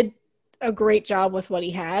himself did a great job with what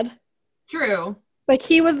he had. True. Like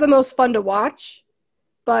he was the most fun to watch,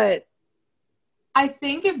 but I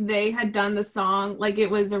think if they had done the song like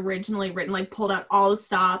it was originally written, like pulled out all the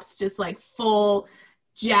stops, just like full,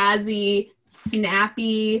 jazzy,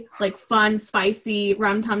 snappy, like fun, spicy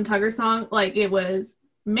Rum Tum Tugger song, like it was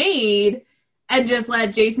made, and just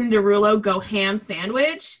let Jason Derulo go ham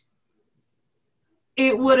sandwich,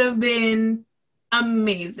 it would have been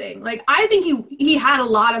amazing. Like I think he had a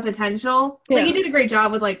lot of potential. Like he did a great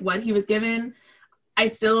job with like what he was given. I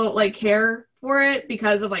still don't like care for it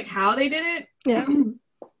because of like how they did it. Yeah.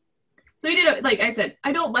 So he did it, like I said,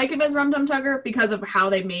 I don't like him as Rum Tum Tugger because of how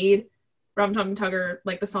they made Rum Tum Tugger,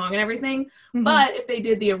 like the song and everything. Mm-hmm. But if they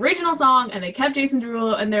did the original song and they kept Jason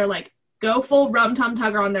Derulo and they're like, go full Rum Tum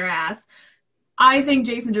Tugger on their ass, I think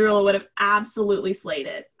Jason Derulo would have absolutely slayed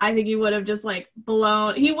it. I think he would have just like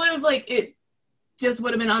he would have like, it just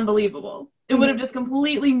would have been unbelievable. It would have just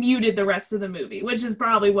completely muted the rest of the movie, which is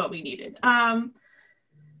probably what we needed.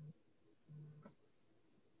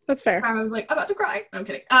 That's fair. I was like about to cry. No, I'm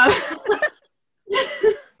kidding. I'm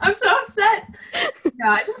so upset. Yeah,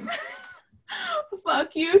 I just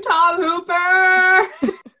fuck you, Tom Hooper.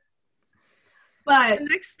 But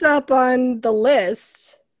next up on the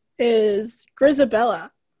list is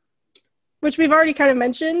Grisabella, which we've already kind of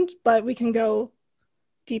mentioned, but we can go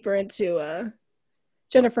deeper into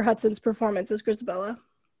Jennifer Hudson's performance as Grisabella.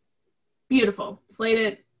 Beautiful. Slayed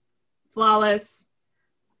it. Flawless.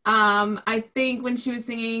 I think when she was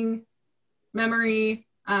singing Memory,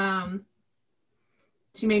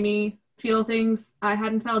 she made me feel things I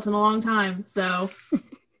hadn't felt in a long time. So,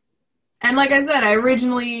 and like I said, I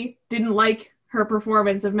originally didn't like her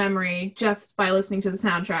performance of Memory just by listening to the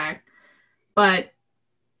soundtrack. But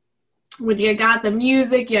when you got the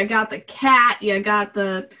music, you got the cat, you got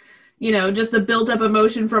the, just the built-up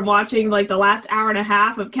emotion from watching like the last hour and a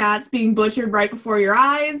half of cats being butchered right before your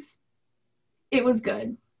eyes, it was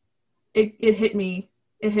good. It hit me.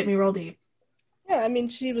 It hit me real deep. Yeah, I mean,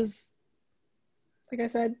 she was, like I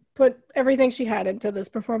said, put everything she had into this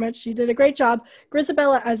performance. She did a great job.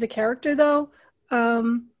 Grisabella as a character, though,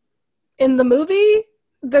 in the movie,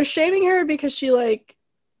 they're shaming her because she, like,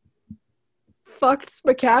 fucked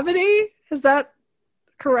Macavity. Is that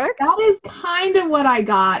correct? That is kind of what I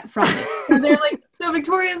got from it. So they're like, so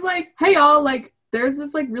Victoria's like, hey, y'all, like, there's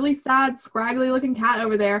this, like, really sad, scraggly-looking cat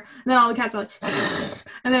over there. And then all the cats are like,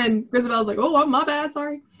 and then Grisabella's like, oh, my bad,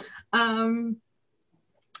 sorry. And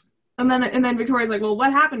then Victoria's like, well,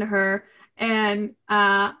 what happened to her? And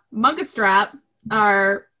Munkastrap,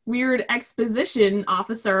 our weird exposition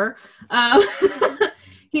officer,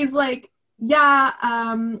 he's like, yeah,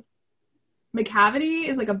 Macavity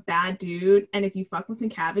is like a bad dude, and if you fuck with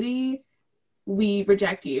Macavity, we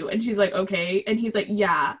reject you. And she's like, okay. And he's like,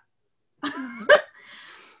 yeah.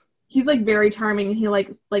 He's like very charming, and he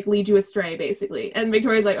like leads you astray, basically. And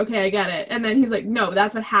Victoria's like, okay, I get it. And then he's like, no,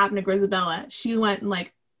 that's what happened to Grisabella. She went and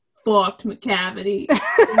like fucked Macavity.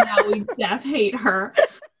 And now we def hate her.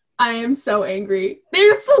 I am so angry.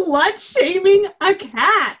 They're slut shaming a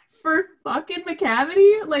cat for fucking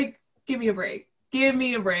Macavity. Like, give me a break. Give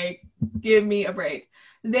me a break. Give me a break.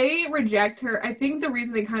 They reject her. I think the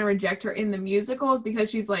reason they kind of reject her in the musical is because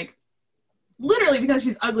she's like, literally because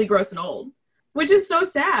she's ugly, gross, and old. Which is so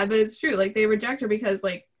sad, but it's true. Like, they reject her because,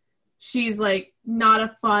 like, she's, like, not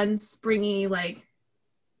a fun, springy, like,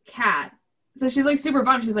 cat. So she's, like, super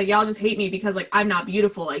bummed. She's like, y'all just hate me because, like, I'm not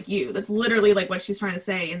beautiful like you. That's literally, like, what she's trying to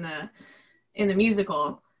say in the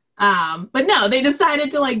musical. But no, they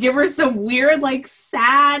decided to, like, give her some weird, like,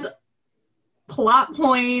 sad plot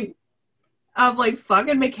point of, like,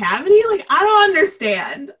 fucking Macavity. Like, I don't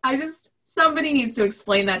understand. Somebody needs to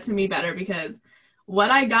explain that to me better, because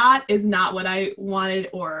what I got is not what I wanted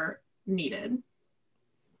or needed.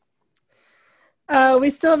 We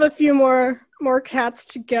still have a few more cats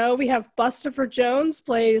to go. We have Bustopher Jones,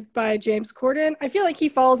 played by James Corden. I feel like he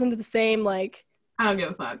falls into the same, like, I don't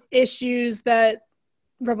give a fuck, issues that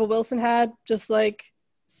Rebel Wilson had, just like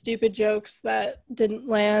stupid jokes that didn't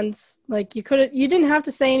land. Like, you didn't have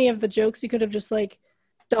to say any of the jokes. You could have just like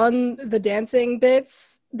done the dancing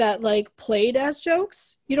bits that like played as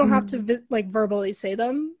jokes. You don't have to like verbally say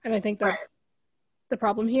them, and I think that's the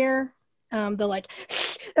problem here. They're like,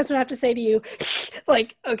 that's what I have to say to you.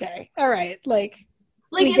 Like, okay, all right, like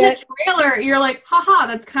in the trailer, you're like, haha,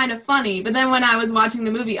 that's kind of funny. But then when I was watching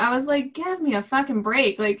the movie, I was like, give me a fucking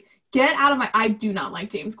break. Like, get out of my. I do not like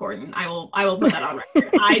James Corden. I will put that on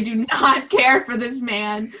record. I do not care for this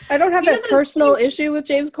man. I don't have that personal issue with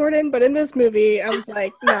James Corden, but in this movie, I was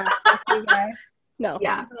like, no, no.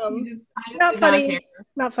 Yeah. I just not funny. Not,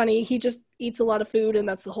 not funny. He just eats a lot of food, and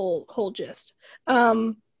that's the whole gist.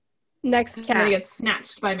 Next cat. He gets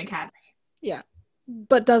snatched by Macavity. Yeah,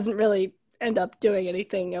 but doesn't really end up doing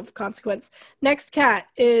anything of consequence. Next cat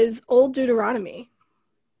is Old Deuteronomy,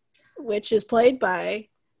 which is played by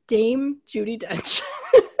Dame Judi Dench.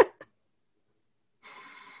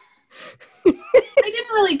 I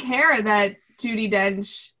didn't really care that Judi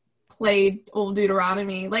Dench played Old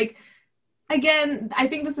Deuteronomy. Like, again, I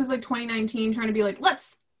think this was like 2019, trying to be like,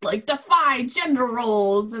 let's like defy gender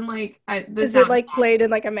roles, and like is it like played in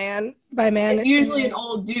like a man by man? It's usually an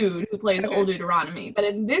old dude who plays Old Deuteronomy, but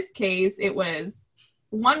in this case, it was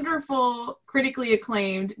wonderful, critically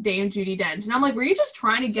acclaimed Dame Judi Dench, and I'm like, were you just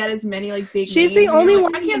trying to get as many like big? She's the only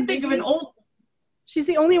one. I can't think of an old. She's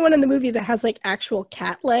the only one in the movie that has like actual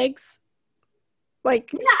cat legs. Like,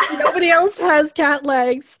 nobody else has cat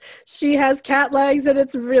legs. She has cat legs, and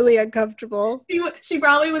it's really uncomfortable. She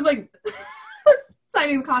probably was like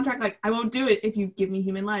signing the contract, like, I won't do it if you give me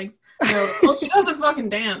human legs. Well, she doesn't fucking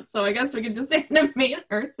dance, so I guess we could just animate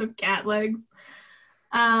her some cat legs.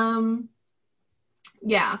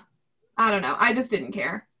 Yeah. I don't know. I just didn't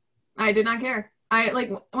care. I did not care. I,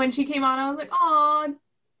 like, when she came on, I was like, aw,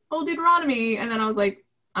 Old Deuteronomy, and then I was like,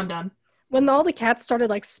 I'm done. when all the cats started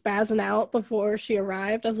like spazzing out before she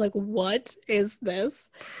arrived, I was like, what is this?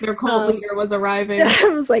 Their cult leader was arriving. I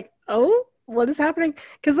was like, oh, what is happening?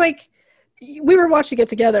 Because like we were watching it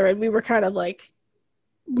together and we were kind of like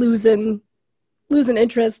losing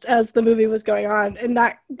interest as the movie was going on, and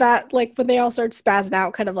that like when they all started spazzing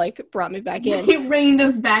out kind of like brought me back in. It reined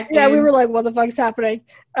us back in. Yeah, we were like, what the fuck's happening?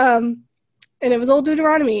 And it was old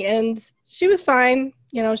Deuteronomy, and she was fine.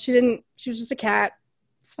 You know, she was just a cat.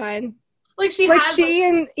 It's fine. Like she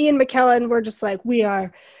and Ian McKellen were just like, we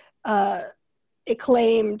are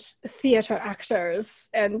acclaimed theater actors,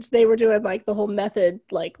 and they were doing like the whole method,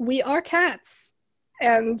 like, we are cats,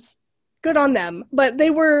 and good on them. But they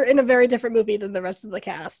were in a very different movie than the rest of the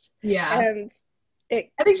cast. Yeah. And I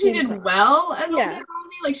think she did well as Old Deuteronomy.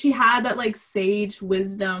 Like she had that like sage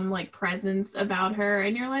wisdom, like presence about her,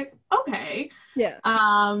 and you're like, okay. Yeah.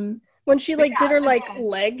 When she like did her like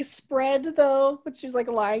leg spread though, when she was like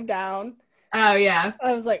lying down. Oh yeah.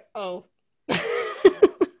 I was like, oh.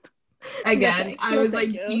 Again, I was like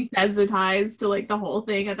desensitized to like the whole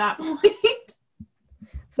thing at that point.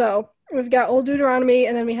 So we've got Old Deuteronomy,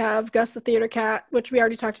 and then we have Gus the Theater Cat, which we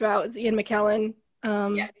already talked about. It's Ian McKellen.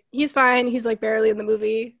 Yes. He's fine. He's like barely in the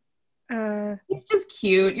movie. He's just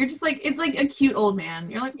cute. You're just like, it's like a cute old man.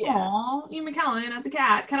 You're like, aw, Ian McKellen as a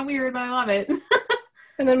cat. Kind of weird, but I love it.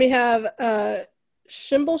 And then we have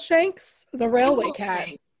Skimbleshanks, the railway cat,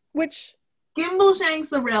 which... Skimbleshanks,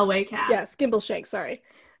 the railway cat. Yeah, Skimbleshanks, sorry.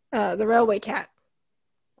 The railway cat.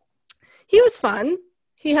 He was fun.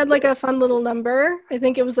 He had like a fun little number. I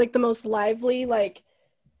think it was like the most lively, like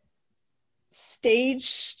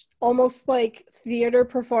stage, almost like theater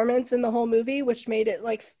performance in the whole movie, which made it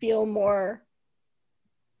like feel more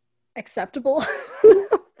acceptable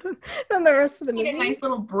than the rest of the movie. A nice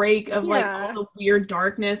little break of like all the weird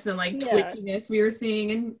darkness and like twitchiness we were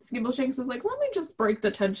seeing, and Skimbleshanks was like, let me just break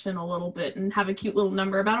the tension a little bit and have a cute little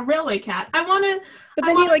number about a railway cat. But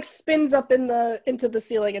then he like spins up into the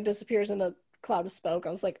ceiling and disappears in a cloud of smoke.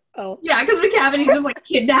 I was like, oh yeah, because McCavity just like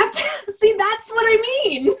kidnapped him. See, that's what I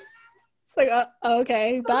mean. It's like,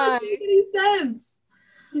 okay, bye. Doesn't make any sense.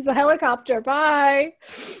 He's a helicopter. Bye.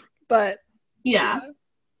 But yeah.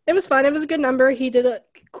 It was fun. It was a good number. He did a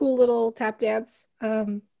cool little tap dance.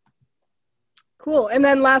 Cool. And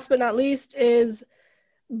then last but not least is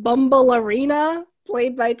Bumblearina,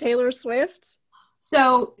 played by Taylor Swift.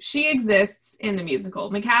 So she exists in the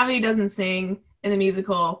musical. McCavity doesn't sing in the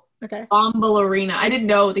musical. Okay. Bumblearina. I didn't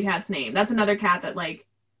know the cat's name. That's another cat that like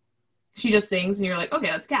she just sings and you're like, okay,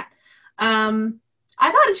 that's cat. I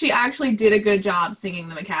thought she actually did a good job singing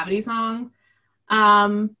the McCavity song.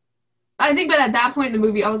 I think, but at that point in the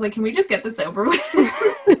movie, I was like, can we just get this over with?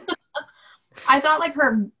 I thought like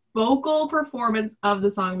her vocal performance of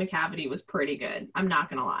the song McCavity was pretty good. I'm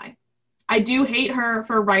not gonna lie. I do hate her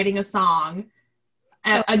for writing a song,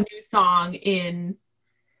 a new song in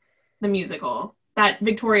the musical that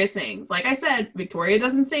Victoria sings. Like I said, Victoria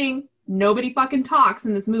doesn't sing. Nobody fucking talks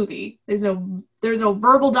in this movie. There's no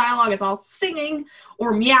verbal dialogue. It's all singing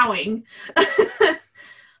or meowing.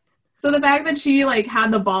 So the fact that she like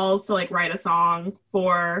had the balls to like write a song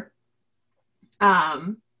for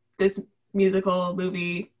this musical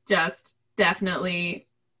movie just definitely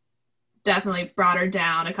brought her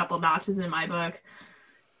down a couple notches in my book.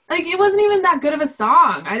 Like it wasn't even that good of a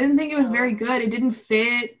song. I didn't think it was very good. It didn't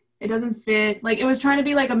fit. It doesn't fit. Like it was trying to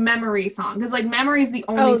be like a memory song because like Memory is the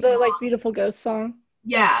only the like Beautiful Ghost song.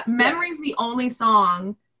 Yeah, Memory is the only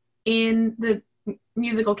song in the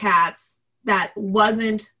musical Cats that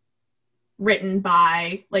wasn't written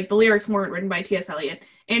by, like the lyrics weren't written by T.S. Eliot.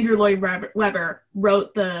 Andrew Lloyd Webber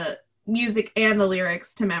wrote the music and the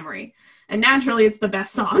lyrics to Memory. And naturally it's the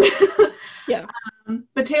best song. Yeah.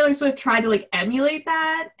 But Taylor Swift tried to like emulate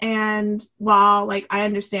that. And while like I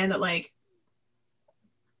understand that like,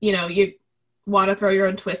 you know, you want to throw your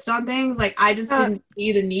own twist on things, like I just didn't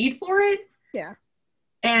see the need for it. Yeah.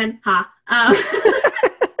 And I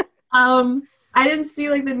didn't see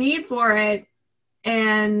like the need for it.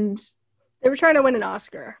 And they were trying to win an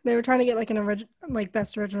Oscar. They were trying to get like an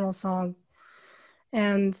best original song.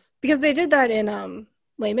 And because they did that in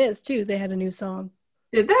Les Mis too, they had a new song.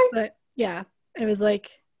 Did they? But yeah, it was like,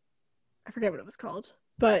 I forget what it was called,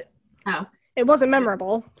 but it wasn't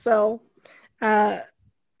memorable. So I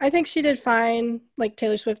think she did fine. Like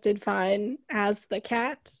Taylor Swift did fine as the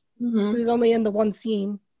cat. Mm-hmm. She was only in the one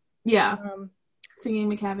scene. Yeah. Singing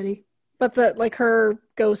McCavity. But her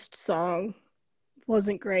ghost song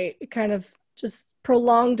wasn't great. It kind of just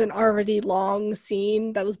prolonged an already long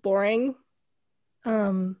scene that was boring.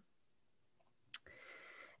 And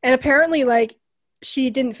apparently like she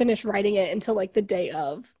didn't finish writing it until like the day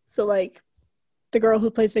of. So like the girl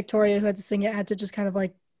who plays Victoria, who had to sing it, had to just kind of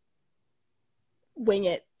like wing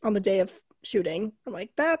it on the day of shooting. I'm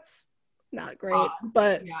like, that's not great,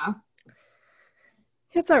 but yeah,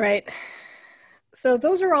 it's all right. So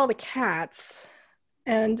those are all the cats,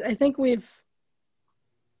 and I think we've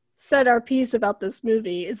said our piece about this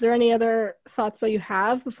movie. Is there any other thoughts that you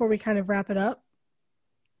have before we kind of wrap it up?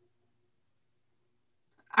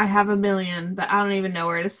 I have a million, but I don't even know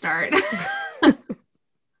where to start.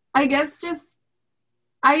 I guess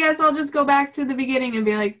I'll just go back to the beginning and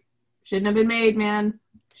be like, shouldn't have been made, man.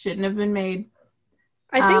 Shouldn't have been made.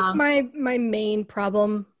 I think my main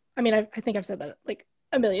problem, I mean, I think I've said that like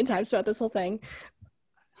a million times throughout this whole thing.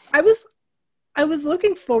 I was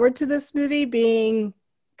looking forward to this movie being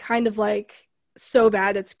kind of like so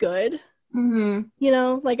bad it's good. Mm-hmm. You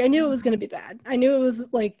know, like I knew it was going to be bad. I knew it was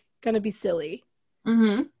like going to be silly.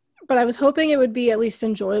 Mm-hmm. But I was hoping it would be at least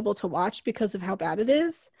enjoyable to watch because of how bad it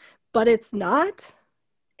is. But it's not.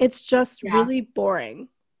 It's just really boring.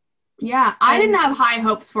 Yeah, I didn't have high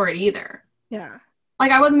hopes for it either. Yeah.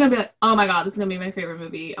 Like, I wasn't going to be like, oh my God, this is going to be my favorite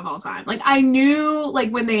movie of all time. Like, I knew, like,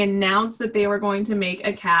 when they announced that they were going to make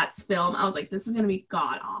a Cats film, I was like, this is going to be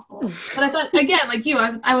god-awful. But I thought, again, like you,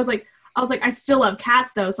 I was like, I still love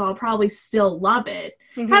Cats, though, so I'll probably still love it.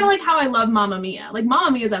 Mm-hmm. Kind of like how I love Mamma Mia. Like, Mamma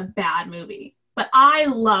Mia is a bad movie, but I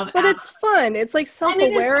love it. But it's fun. It's, like,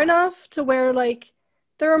 self-aware enough to where, like,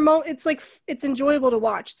 there are it's, like, it's enjoyable to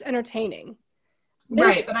watch. It's entertaining.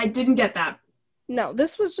 Right, but I didn't get that. No,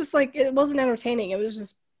 this was just like, it wasn't entertaining. It was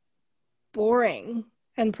just boring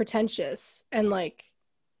and pretentious and like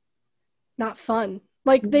not fun.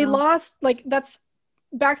 Like they lost, like that's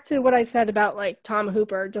back to what I said about like Tom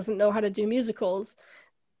Hooper doesn't know how to do musicals.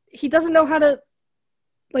 He doesn't know how to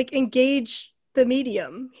like engage the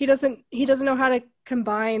medium. He doesn't know how to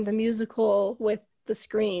combine the musical with the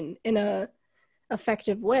screen in a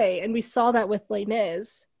effective way. And we saw that with Les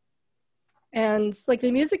Mis. And like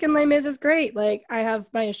the music in Les Mis is great. Like I have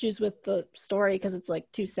my issues with the story because it's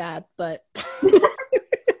like too sad, but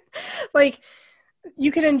like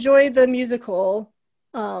you can enjoy the musical,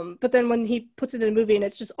 but then when he puts it in a movie and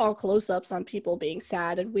it's just all close-ups on people being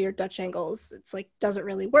sad and weird Dutch angles, it's like doesn't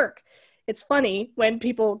really work. It's funny when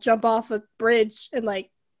people jump off a bridge and like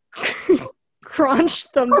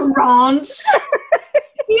crunch them. Crunch.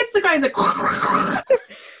 He hits the guy. He's like.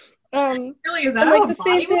 Really, is that like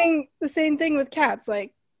the same thing with Cats.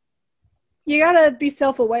 Like you gotta be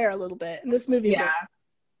self-aware a little bit in this movie. Yeah,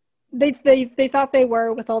 they thought they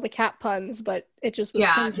were with all the cat puns, but it just was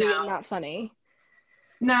cringy and not funny.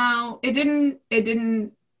 No, it didn't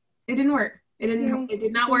work. It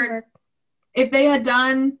did not work. If they had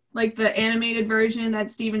done like the animated version that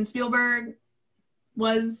Steven Spielberg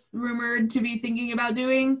was rumored to be thinking about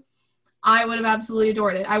doing, I would have absolutely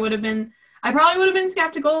adored it. I probably would have been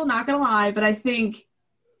skeptical, not gonna lie, but I think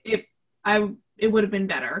it would have been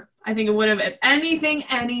better. I think it would have, if anything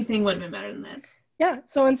would have been better than this. Yeah,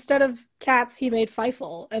 so instead of Cats, he made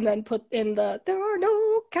Fievel and then put in there are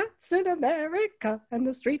no cats in America and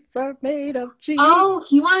the streets are made of cheese. Oh,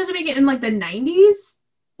 he wanted to make it in like the 90s?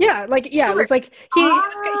 Yeah, like, yeah, it was like, he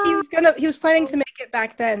was planning to make it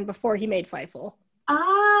back then before he made Fievel.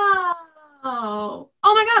 Oh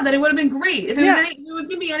my God, then it would have been great. If it was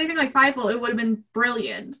going to be anything like Fievel, it would have been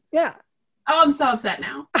brilliant. Yeah. Oh, I'm so upset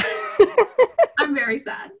now. I'm very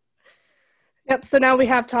sad. Yep, so now we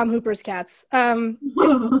have Tom Hooper's Cats. I've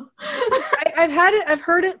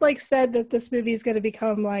heard it like said that this movie is going to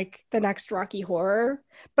become like the next Rocky Horror,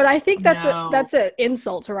 but I think that's an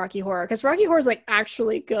insult to Rocky Horror because Rocky Horror is like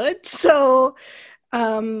actually good. So,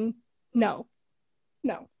 no,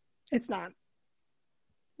 it's not.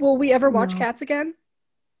 Will we ever watch Cats again?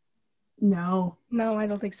 No, I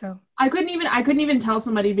don't think so. I couldn't even tell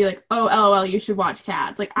somebody to be like, oh, LOL, you should watch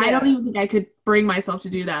Cats. Like, I don't even think I could bring myself to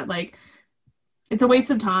do that. Like, it's a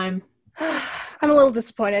waste of time. I'm a little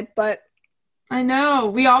disappointed, but I know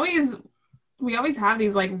we always have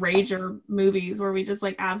these like rager movies where we just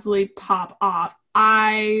like absolutely pop off.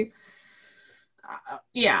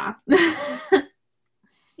 Yeah.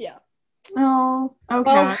 Yeah. Oh,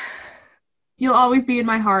 okay. Well, you'll always be in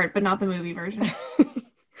my heart, but not the movie version.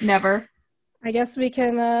 Never. I guess we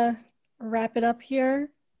can wrap it up here.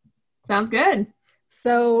 Sounds good.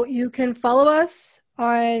 So you can follow us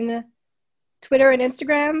on Twitter and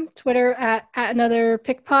Instagram. Twitter at Another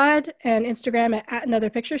Pick Pod and Instagram at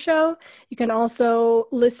Another Picture Show. You can also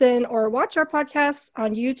listen or watch our podcasts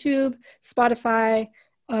on YouTube, Spotify,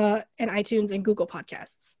 and iTunes and Google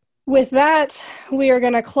Podcasts. With that, we are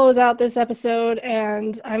going to close out this episode,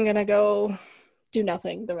 and I'm going to go do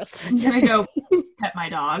nothing the rest of the day. I'm going to go pet my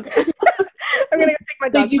dog. I'm going to go take my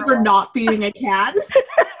dog. Thank you for not being a cat.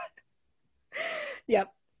 Yep.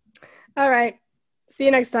 All right. See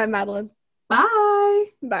you next time, Madeline. Bye.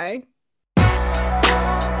 Bye.